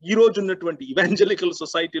ఈ రోజు ఉన్నటువంటి ఇవాంజలికల్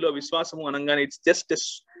సొసైటీలో విశ్వాసము అనగానే it's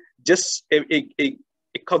just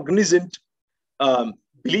a cognizant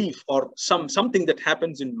belief or something that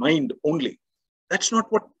happens in mind only. That's not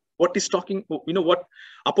what is talking, what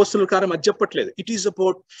అపోస్తలుల కార్యం అది చెప్పట్లేదు. It is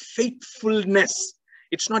about faithfulness.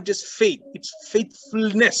 It's not just faith, it's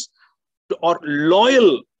faithfulness or loyal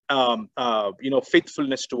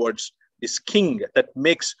faithfulness towards this king that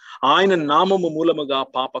makes ఆయన నామము మూలముగా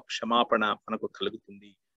పాప క్షమాపణ మనకు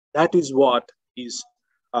కలుగుతుంది. That is what is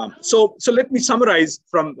so let me summarize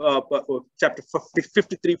from chapter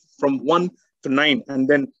 53 from 1 to 9, and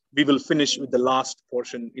then we will finish with the last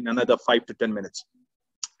portion in another 5 to 10 minutes.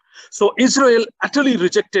 So Israel utterly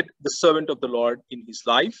rejected the servant of the Lord in his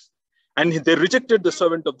life, and they rejected the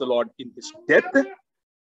servant of the Lord in his death,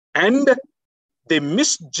 and they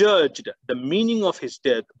misjudged the meaning of his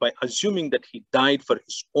death by assuming that he died for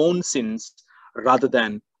his own sins rather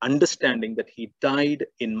than understanding that he died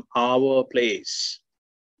in our place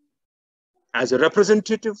as a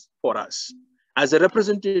representative for us, as a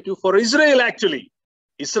representative for Israel. Actually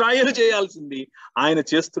Israel చేయాల్సింది ఆయన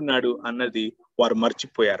చేస్తున్నాడు అన్నది వారు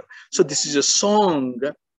మర్చిపోయారు. So this is a song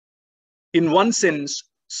in one sense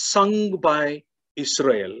sung by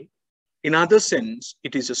Israel. In other sense,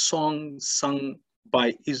 it is a song sung by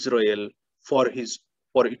Israel for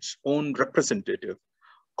its own representative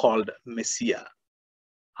called Messiah.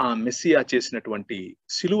 ఆ Messiah చేసినటువంటి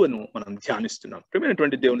సిలువను మనం ధ్యానిస్తున్నాం.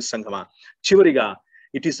 ప్రియమైనటువంటి దేవుని సంగమా, చివరిగా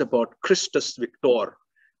it is about Christus Victor,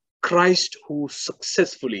 Christ who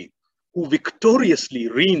victoriously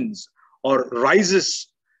reigns or rises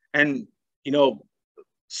and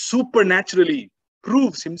supernaturally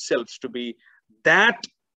proves himself to be that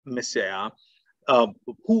Messiah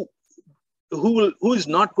who is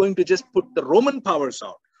not going to just put the Roman powers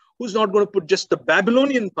out, who's not going to put just the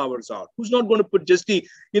Babylonian powers out, who's not going to put just the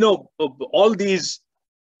all these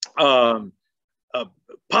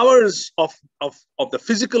powers of the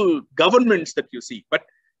physical governments that you see, but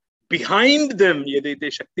behind them ఏదైతే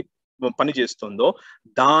శక్తి పనిచేస్తుందో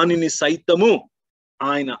దానిని సైతము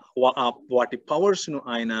ఆయన వాటి powers ను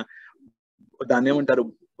ఆయన దాన్ని ఏమంటారు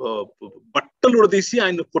బట్టలు ఉడదీసి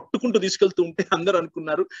ఆయన కొట్టుకుంటూ తీసుకెళ్తూ ఉంటే అందరూ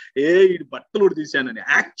అనుకున్నారు ఇది బట్టలు ఉడదీశానని.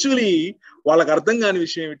 యాక్చువల్లీ వాళ్ళకి అర్థం కాని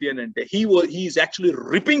విషయం ఏమిటి అని అంటే he is actually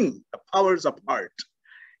ripping the powers apart.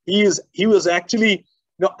 He was actually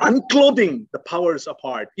unclothing the powers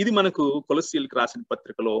apart. ఇది మనకు కొలస్సీయులకు రాసిన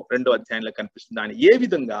పత్రికలో 2వ అధ్యాయంలో కనిపిస్తుంది. ఆయన ఏ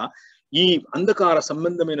విధంగా ఈ అంధకార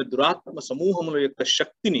సంబంధమైన దురాత్మ సమూహముల యొక్క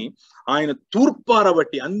శక్తిని ఆయన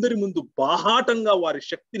తూర్పారబట్టి అందరి ముందు బాహాటంగా వారి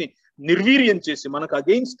శక్తిని నిర్వీర్యం చేసి మనకు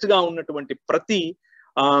అగెయిన్స్ట్ గా ఉన్నటువంటి ప్రతి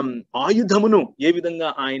ఆయుధమును ఏ విధంగా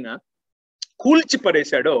ఆయన కూల్చి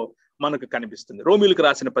పడేశాడో మనకు కనిపిస్తుంది. రోమిలకు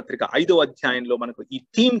రాసిన పత్రిక 5వ అధ్యాయంలో మనకు ఈ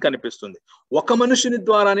థీమ్ కనిపిస్తుంది. ఒక మనుషుని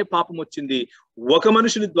ద్వారానే పాపం వచ్చింది, ఒక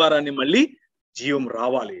మనుషుని ద్వారానే మళ్ళీ జీవం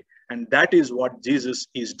రావాలి. And that is what Jesus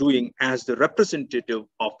is doing as the representative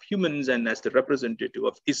of humans and as the representative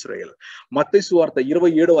of Israel. మత్తయి సువార్త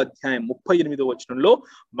 27వ అధ్యాయం 38వ వచనంలో,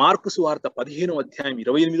 మార్కు సువార్త 15వ అధ్యాయం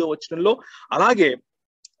 28వ వచనంలో అలాగే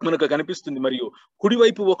మనకు కనిపిస్తుంది. మరియు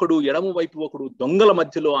కుడివైపు ఒకడు ఎడమ వైపు ఒకడు దొంగల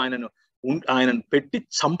మధ్యలో ఆయనను పెట్టి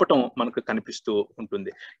చంపటం మనకు కనిపిస్తూ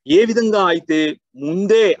ఉంటుంది. ఏ విధంగా అయితే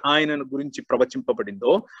ముందే ఆయనను గురించి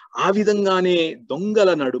ప్రవచింపబడిందో ఆ విధంగానే దొంగల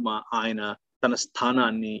నడుమ ఆయన తన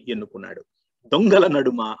స్థానాన్ని ఎన్నుకున్నాడు. దొంగల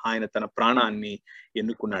నడుమ ఆయన తన ప్రాణాన్ని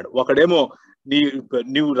ఎన్నుకున్నాడు. ఒకడేమో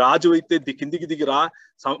నీవు రాజు అయితే కిందికి దిగి రా,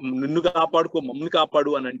 నిన్ను కాపాడుకో, మమ్మల్ని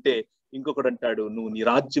కాపాడు అని అంటే, ఇంకొకడు అంటాడు నువ్వు నీ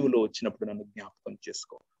రాజ్యంలో వచ్చినప్పుడు నన్ను జ్ఞాపకం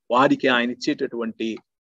చేసుకో. వారికి ఆయన ఇచ్చేటటువంటి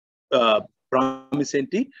ప్రామిస్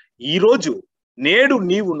ఏంటి? ఈ రోజు నేడు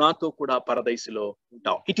నీవు నాతో కూడా పరదైసులో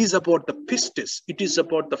ఉంటావు. It is about the పిస్టిస్, it is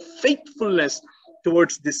about the faithfulness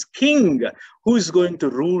towards this king who is going to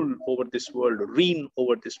rule over this world, reign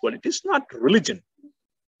over this world. It is not religion,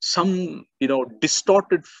 some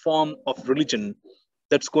distorted form of religion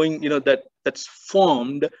that's going, that's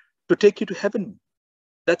formed to take you to heaven.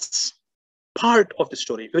 That's part of the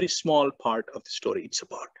story, very small part of the story. It's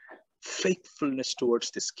about faithfulness towards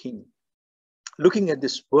this king, looking at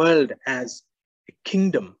this world as a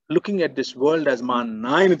kingdom, looking at this world as మా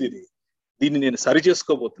నాయనది, దీన్ని నేను సరి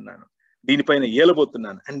చేసుకోబోతున్నాను, దీనిపైన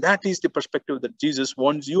ఏలబోతున్నాను. And that is the perspective that Jesus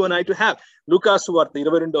wants you and I to have. లూకాసు వార్త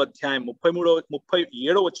 22వ అధ్యాయం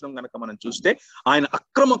 37వ వచనం కనుక మనం చూస్తే, ఆయన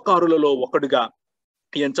అక్రమకారులలో ఒకడుగా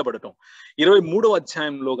ఎంచబడటం. 23వ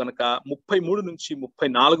అధ్యాయంలో గనక 33 నుంచి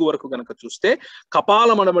 34 వరకు గనక చూస్తే,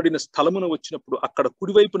 కపాలమడబడిన స్థలమున వచ్చినప్పుడు అక్కడ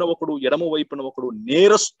కుడివైపున ఒకడు ఎడమ వైపున ఒకడు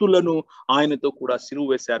నేరస్తులను ఆయనతో కూడా సిలువ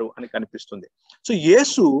వేశారు అని కనిపిస్తుంది. సో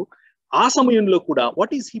యేసు ఆ సమయంలో కూడా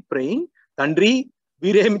వాట్ ఈస్ హీ ప్రేయింగ్? తండ్రి,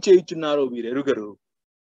 వీరేమి చేయుచున్నారో వీరెరుగరు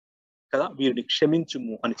కదా, వీరిని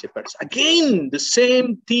క్షమించుము అని చెప్పాడు. Again the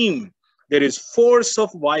same theme. There is force of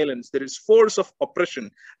violence, there is force of oppression,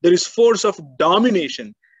 there is force of domination,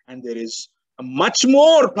 and there is a much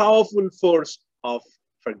more powerful force of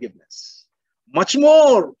forgiveness, much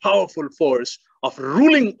more powerful force of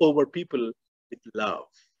ruling over people with love.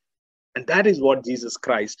 And that is what Jesus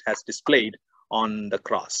Christ has displayed on the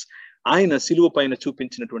cross. ఆయన సిలువ పైన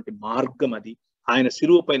చూపించినటువంటి మార్గం అది, ఆయన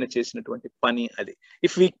సిలువ పైన చేసినటువంటి పని అది.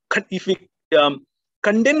 If we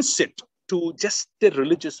condense it to just a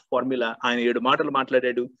religious formula, ఆయన 7 మాటలు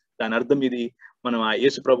మాట్లాడాడు, దాని అర్థం ఇది, మనం ఆ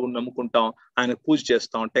యేసు ప్రభువుని నమ్ముకుంటాం, ఆయన పూజ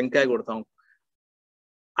చేస్తాం, టెంకాయ కొడతాం,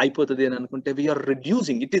 అయిపోతుంది అని అనుకుంటే we are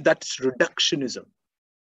reducing it. That's reductionism.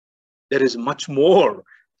 There is much more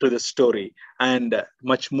to the story and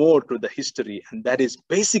much more to the history, and that is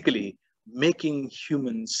basically making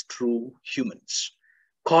humans true humans,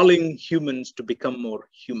 calling humans to become more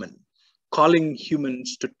human, calling humans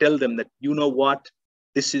to tell them that, you know what,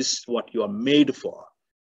 this is what you are made for,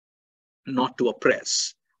 not to oppress,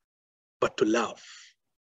 but to love,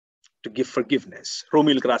 to give forgiveness.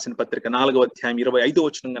 రోమీయులకు రాసిన పత్రిక 4వ అధ్యాయం 25వ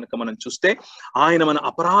వచనం కనుక మనం చూస్తే, ఆయన మన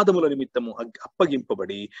అపరాధముల నిమిత్తము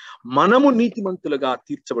అప్పగింపబడి మనము నీతిమంతులుగా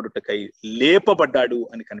తీర్చబడుటకై లేపబడ్డాడు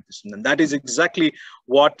అని కనిపిస్తుంది. దట్ ఈస్ ఎగ్జాక్ట్లీ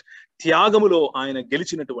వాట్ త్యాగములో ఆయన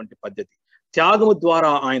గెలిచినటువంటి పద్ధతి. త్యాగము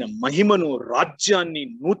ద్వారా ఆయన మహిమను, రాజ్యాన్ని,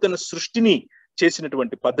 నూతన సృష్టిని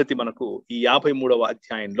చేసినటువంటి పద్ధతి మనకు ఈ 53వ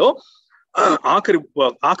అధ్యాయంలో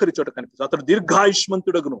ఆఖరి చోట కనిపిస్తుంది. అతడు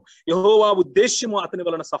దీర్ఘాయుష్మంతుడగును, యెహోవా ఉద్దేశ్యము అతని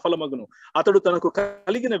వలన సఫలమగును, అతడు తనకు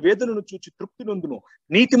కలిగిన వేదనను చూచి తృప్తి నొందును,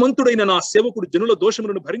 నీతిమంతుడైన నా సేవకుడు జనుల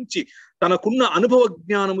దోషములను భరించి తనకున్న అనుభవ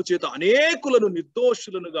జ్ఞానము చేత అనేకులను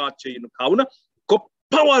నిర్దోషులనుగా చేయును, కావున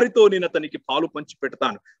గొప్ప వారితో నేను అతనికి పాలు పంచి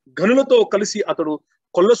పెడతాను, గనులతో కలిసి అతడు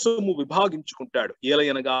కొల్లసొమ్ము విభాగించుకుంటాడు.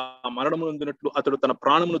 ఏలయనగా మరణము నొందినట్లు అతడు తన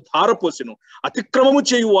ప్రాణమును ధారపోసెను, అతిక్రమము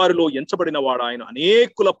చేయు వారిలో ఎంచబడిన వాడు ఆయన,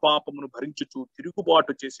 అనేకుల పాపమును భరించుచు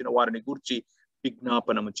తిరుగుబాటు చేసిన వారిని గూర్చి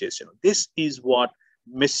విజ్ఞాపనము చేసెను. This is what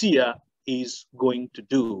Messiah is going to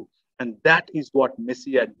do, and that is what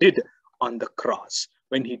Messiah did on the cross.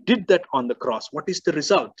 When he did that on the cross, what is the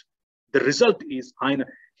result? The result is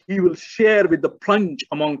he will share with the plunge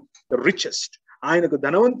among the richest. ఆయనకు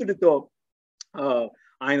ధనవంతుడితో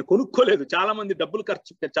ఆయన కొనుక్కోలేదు. చాలా మంది డబ్బులు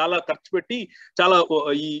చాలా ఖర్చు పెట్టి చాలా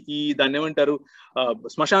ఈ దాన్ని ఏమంటారు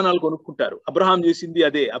శ్మశానాలు కొనుక్కుంటారు. అబ్రహాం చేసింది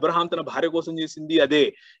అదే, అబ్రహాం తన భార్య కోసం చేసింది అదే,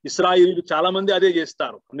 ఇశ్రాయేలీయులు చాలా మంది అదే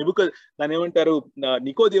చేస్తారు. దాన్ని ఏమంటారు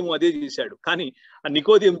నికోదేము అదే చేశాడు. కానీ ఆ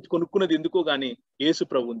నికోదేము కొనుక్కున్నది ఎందుకో గానీ యేసు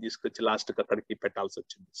ప్రభువుని తీసుకొచ్చి లాస్ట్ అక్కడికి పెట్టాల్సి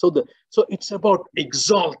వచ్చింది. So it's about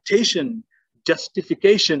exaltation,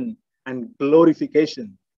 justification and glorification,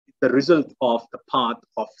 the result of the path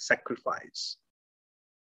of sacrifice.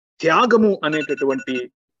 త్యాగము అనేటటువంటి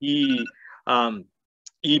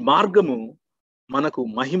ఈ మార్గము మనకు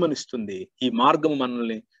మహిమనిస్తుంది. ఈ మార్గము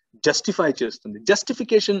మనల్ని జస్టిఫై చేస్తుంది.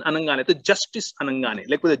 జస్టిఫికేషన్ అనగానే, జస్టిస్ అనగానే,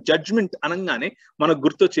 లేకపోతే జడ్జ్మెంట్ అనగానే మనకు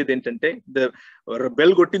గుర్తొచ్చేది ఏంటంటే,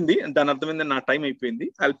 బెల్ కొట్టింది, దాని అర్థం ఏంటంటే నా టైం అయిపోయింది,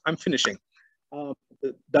 ఐఎమ్ ఫినిషింగ్.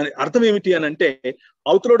 దాని అర్థం ఏమిటి అని అంటే,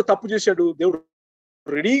 అవతలోడు తప్పు చేశాడు, దేవుడు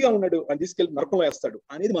రెడీగా ఉన్నాడు, అని తీసుకెళ్లి నరకం వేస్తాడు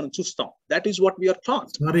అనేది మనం చూస్తాం. That is what we are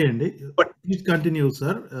taught. Sorry అండి, but please continue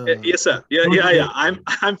sir. yes sir, yeah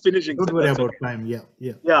I'm finishing. Don't worry about time.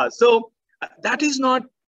 Yeah so that is not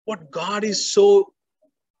what God is so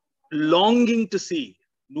longing to see.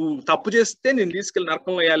 నువ్వు తప్పు చేస్తే నేను తీసుకెళ్లి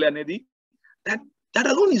నరకం వేయాలి అనేది, that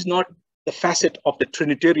alone is not the facet of the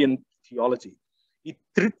Trinitarian theology. ఈ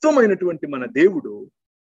త్రిత్వమైనటువంటి మన దేవుడు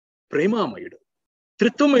ప్రేమామయుడు.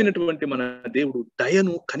 త్రిత్వమైనటువంటి మన దేవుడు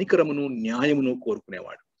దయను, కనికరమును, న్యాయమును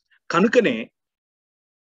కోరుకునేవాడు. కనుకనే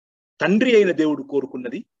తండ్రి అయిన దేవుడు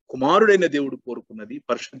కోరుకున్నది, కుమారుడైన దేవుడు కోరుకున్నది,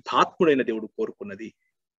 పరిశుద్ధాత్ముడైన దేవుడు కోరుకున్నది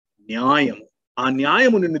న్యాయము. ఆ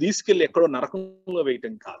న్యాయము నిన్ను తీసుకెళ్లి ఎక్కడో నరకంలో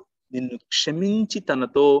వేయటం కాదు, నిన్ను క్షమించి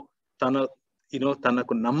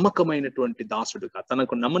తనకు నమ్మకమైనటువంటి దాసుడుగా,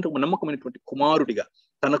 తనకు నమ్మకమైనటువంటి కుమారుడిగా,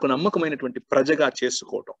 తనకు నమ్మకమైనటువంటి ప్రజగా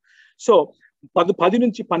చేసుకోవటం. సో 10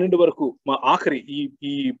 నుంచి 12 వరకు మా ఆఖరి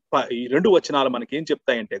ఈ 2 వచనాలు మనకేం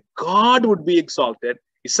చెప్తాయంటే, గాడ్ వుడ్ బి ఎగ్జాల్టెడ్.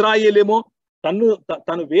 ఇశ్రాయేలేమో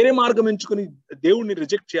తను వేరే మార్గం ఎంచుకుని దేవుణ్ణి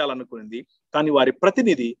రిజెక్ట్ చేయాలనుకున్నది, కానీ వారి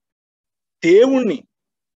ప్రతినిధి దేవుణ్ణి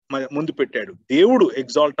ముందు పెట్టాడు. దేవుడు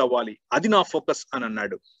ఎగ్జాల్ట్ అవ్వాలి, అది నా ఫోకస్ అని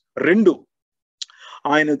అన్నాడు. 2,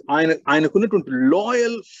 ఆయనకున్నటువంటి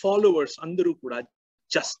లాయల్ ఫాలోవర్స్ అందరూ కూడా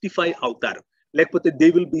జస్టిఫై అవుతారు, లేకపోతే they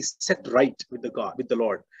will be set right with the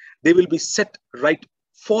lord. They will be set right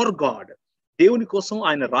far God. దేవుని కోసం,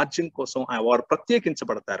 ఆయన రాజ్యం కోసం వారు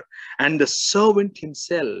ప్రత్యేకించబడతారు. అండ్ ద సర్వెంట్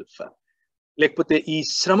హిమ్సెల్ఫ్, లేకపోతే ఈ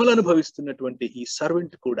శ్రమలు అనుభవిస్తున్నటువంటి ఈ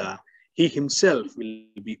సర్వెంట్ కూడా, he himself will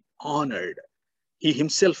be honored, he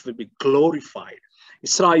himself will be glorified.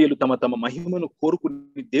 ఇశ్రాయేలు తమ మహిమను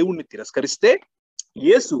కోరుకుని దేవుణ్ణి తిరస్కరిస్తే,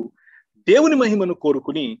 యేసు దేవుని మహిమను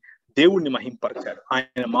కోరుకుని దేవుణ్ణి మహింపరచారు.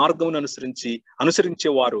 ఆయన మార్గమును అనుసరించే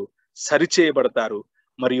వారు సరిచేయబడతారు,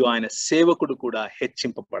 మరియు ఆయన సేవకుడు కూడా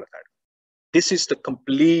హెచ్చింపబడతాడు. This is the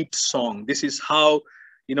complete song. This is how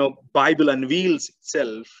Bible unveils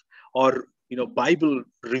itself, or Bible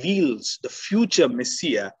reveals the future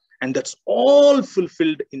Messiah, and that's all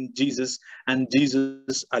fulfilled in Jesus and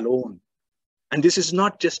Jesus alone. And this is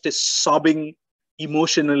not just a sobbing,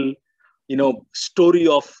 emotional, story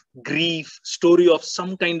of grief, story of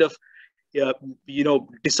some kind of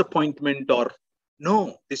disappointment, or no,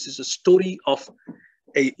 this is a story of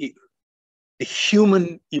a human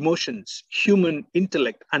emotions, human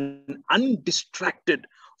intellect, and undistracted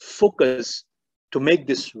focus to make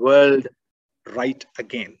this world right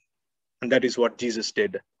again. And that is what Jesus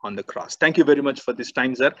did on the cross. Thank you very much for this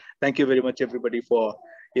time, sir. Thank you very much, everybody, for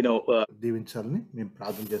దీవించాలని మేము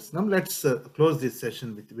ప్రార్థన చేస్తున్నాం. Let's close this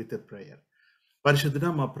session with a prayer. పరిశుద్ధుడా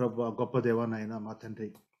మా ప్రభువా, గొప్ప దేవా, నాయనా మా తండ్రి,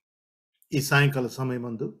 ఈ సాయంకాల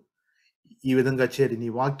సమయమందు ఈ విధంగా చేరి నీ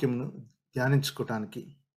వాక్యమును ధ్యానించుకోవటానికి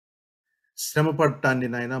శ్రమ పడటాన్ని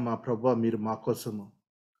నాయనా మా ప్రభువా మీరు మా కోసము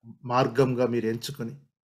మార్గంగా మీరు ఎంచుకొని,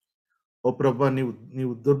 ఓ ప్రభువా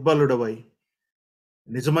నీవు దుర్బలుడవై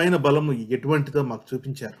నిజమైన బలము ఎటువంటిదో మాకు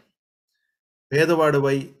చూపించారు.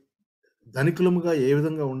 పేదవాడవై ధనికులముగా ఏ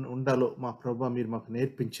విధంగా ఉండాలో మా ప్రభువా మీరు మాకు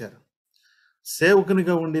నేర్పించారు.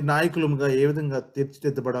 సేవకునిగా ఉండి నాయకులముగా ఏ విధంగా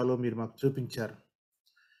తీర్చిదిద్దబడాలో మీరు మాకు చూపించారు.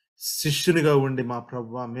 శిష్యునిగా ఉండి మా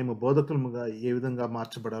ప్రభువా మేము బోధకులముగా ఏ విధంగా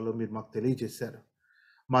మార్చబడాలో మీరు మాకు తెలియజేశారు.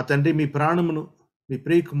 మా తండ్రి, మీ ప్రాణమును మీ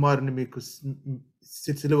ప్రియ కుమారుని మీకు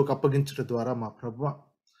సిలువకు అప్పగించడం ద్వారా మా ప్రభువా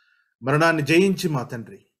మరణాన్ని జయించి మా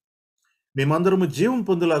తండ్రి మేమందరము జీవం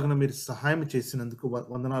పొందులాగున మీరు సహాయం చేసినందుకు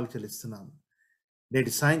వందనాలు చెల్లిస్తున్నాము.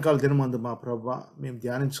 నేటి సాయంకాల దినమందు మా ప్రభువా మేము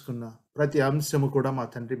ధ్యానించుకున్న ప్రతి అంశము కూడా మా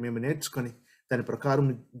తండ్రి మేము నేర్చుకొని దాని ప్రకారం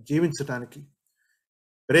జీవించటానికి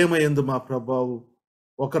ప్రేమ యందు మా ప్రభువు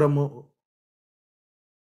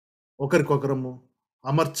ఒకరికొకరము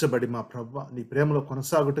అమర్చబడి మా ప్రభువా నీ ప్రేమలో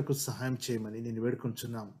కొనసాగుటకు సహాయం చేయమని నేను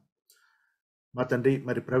వేడుకుంటున్నాము. మా తండ్రి,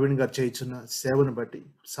 మరి ప్రవీణ్ గారు చేయించున్న సేవను బట్టి,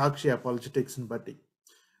 సాక్షి అపాలజెటిక్స్ని బట్టి,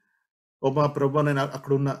 ఓ మా ప్రభు, నేను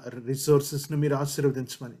అక్కడ ఉన్న రిసోర్సెస్ను మీరు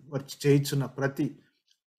ఆశీర్వదించమని, వారు చేయించున్న ప్రతి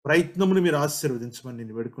ప్రయత్నమును మీరు ఆశీర్వదించమని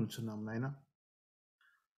నేను వేడుకుంటున్నాం నాయన.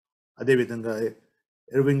 అదేవిధంగా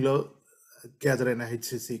ఎర్వింగ్లో గ్యాదర్ అయిన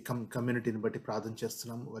హెచ్సిసి కమ్యూనిటీని బట్టి ప్రార్థన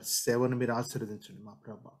చేస్తున్నాం. వారి సేవను మీరు ఆశీర్వదించండి మా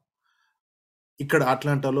ప్రభు. ఇక్కడ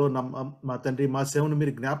అట్లాంటాలో మా తండ్రి మా సేవను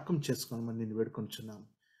మీరు జ్ఞాపకం చేసుకోమని నేను వేడుకుంటున్నాం.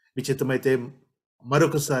 మీ చిత్తమైతే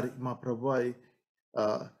మరొకసారి మా ప్రభు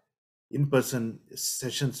ఇన్ పర్సన్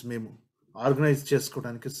సెషన్స్ మేము ఆర్గనైజ్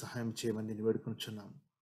చేసుకోవడానికి సహాయం చేయమని నేను వేడుకుంటున్నాం.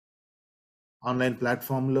 ఆన్లైన్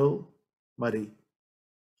ప్లాట్ఫామ్లో మరి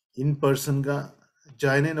ఇన్ పర్సన్గా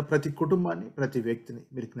జాయిన్ అయిన ప్రతి కుటుంబాన్ని, ప్రతి వ్యక్తిని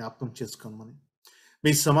మీరు జ్ఞాపకం చేసుకోమని,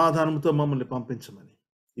 మీ సమాధానంతో మమ్మల్ని పంపించమని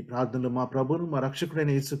ఈ ప్రార్థనలో మా ప్రభువును, మా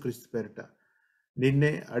రక్షకుడైన యేసుక్రీస్తు పేరిట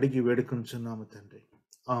నిన్నే అడిగి వేడుకుంటున్నాము తండ్రి.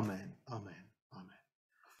 ఆమేన్, ఆమేన్, ఆమేన్.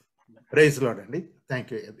 ప్రైజ్ లార్డ్ అండి. Thank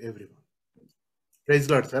you everyone. Praise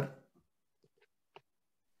lord sir.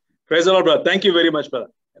 Praise the Lord, brother. Thank you very much, brother.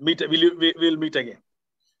 We'll meet again.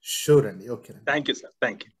 Sure, Andy. Okay. Thank you, sir.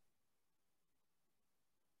 Thank you.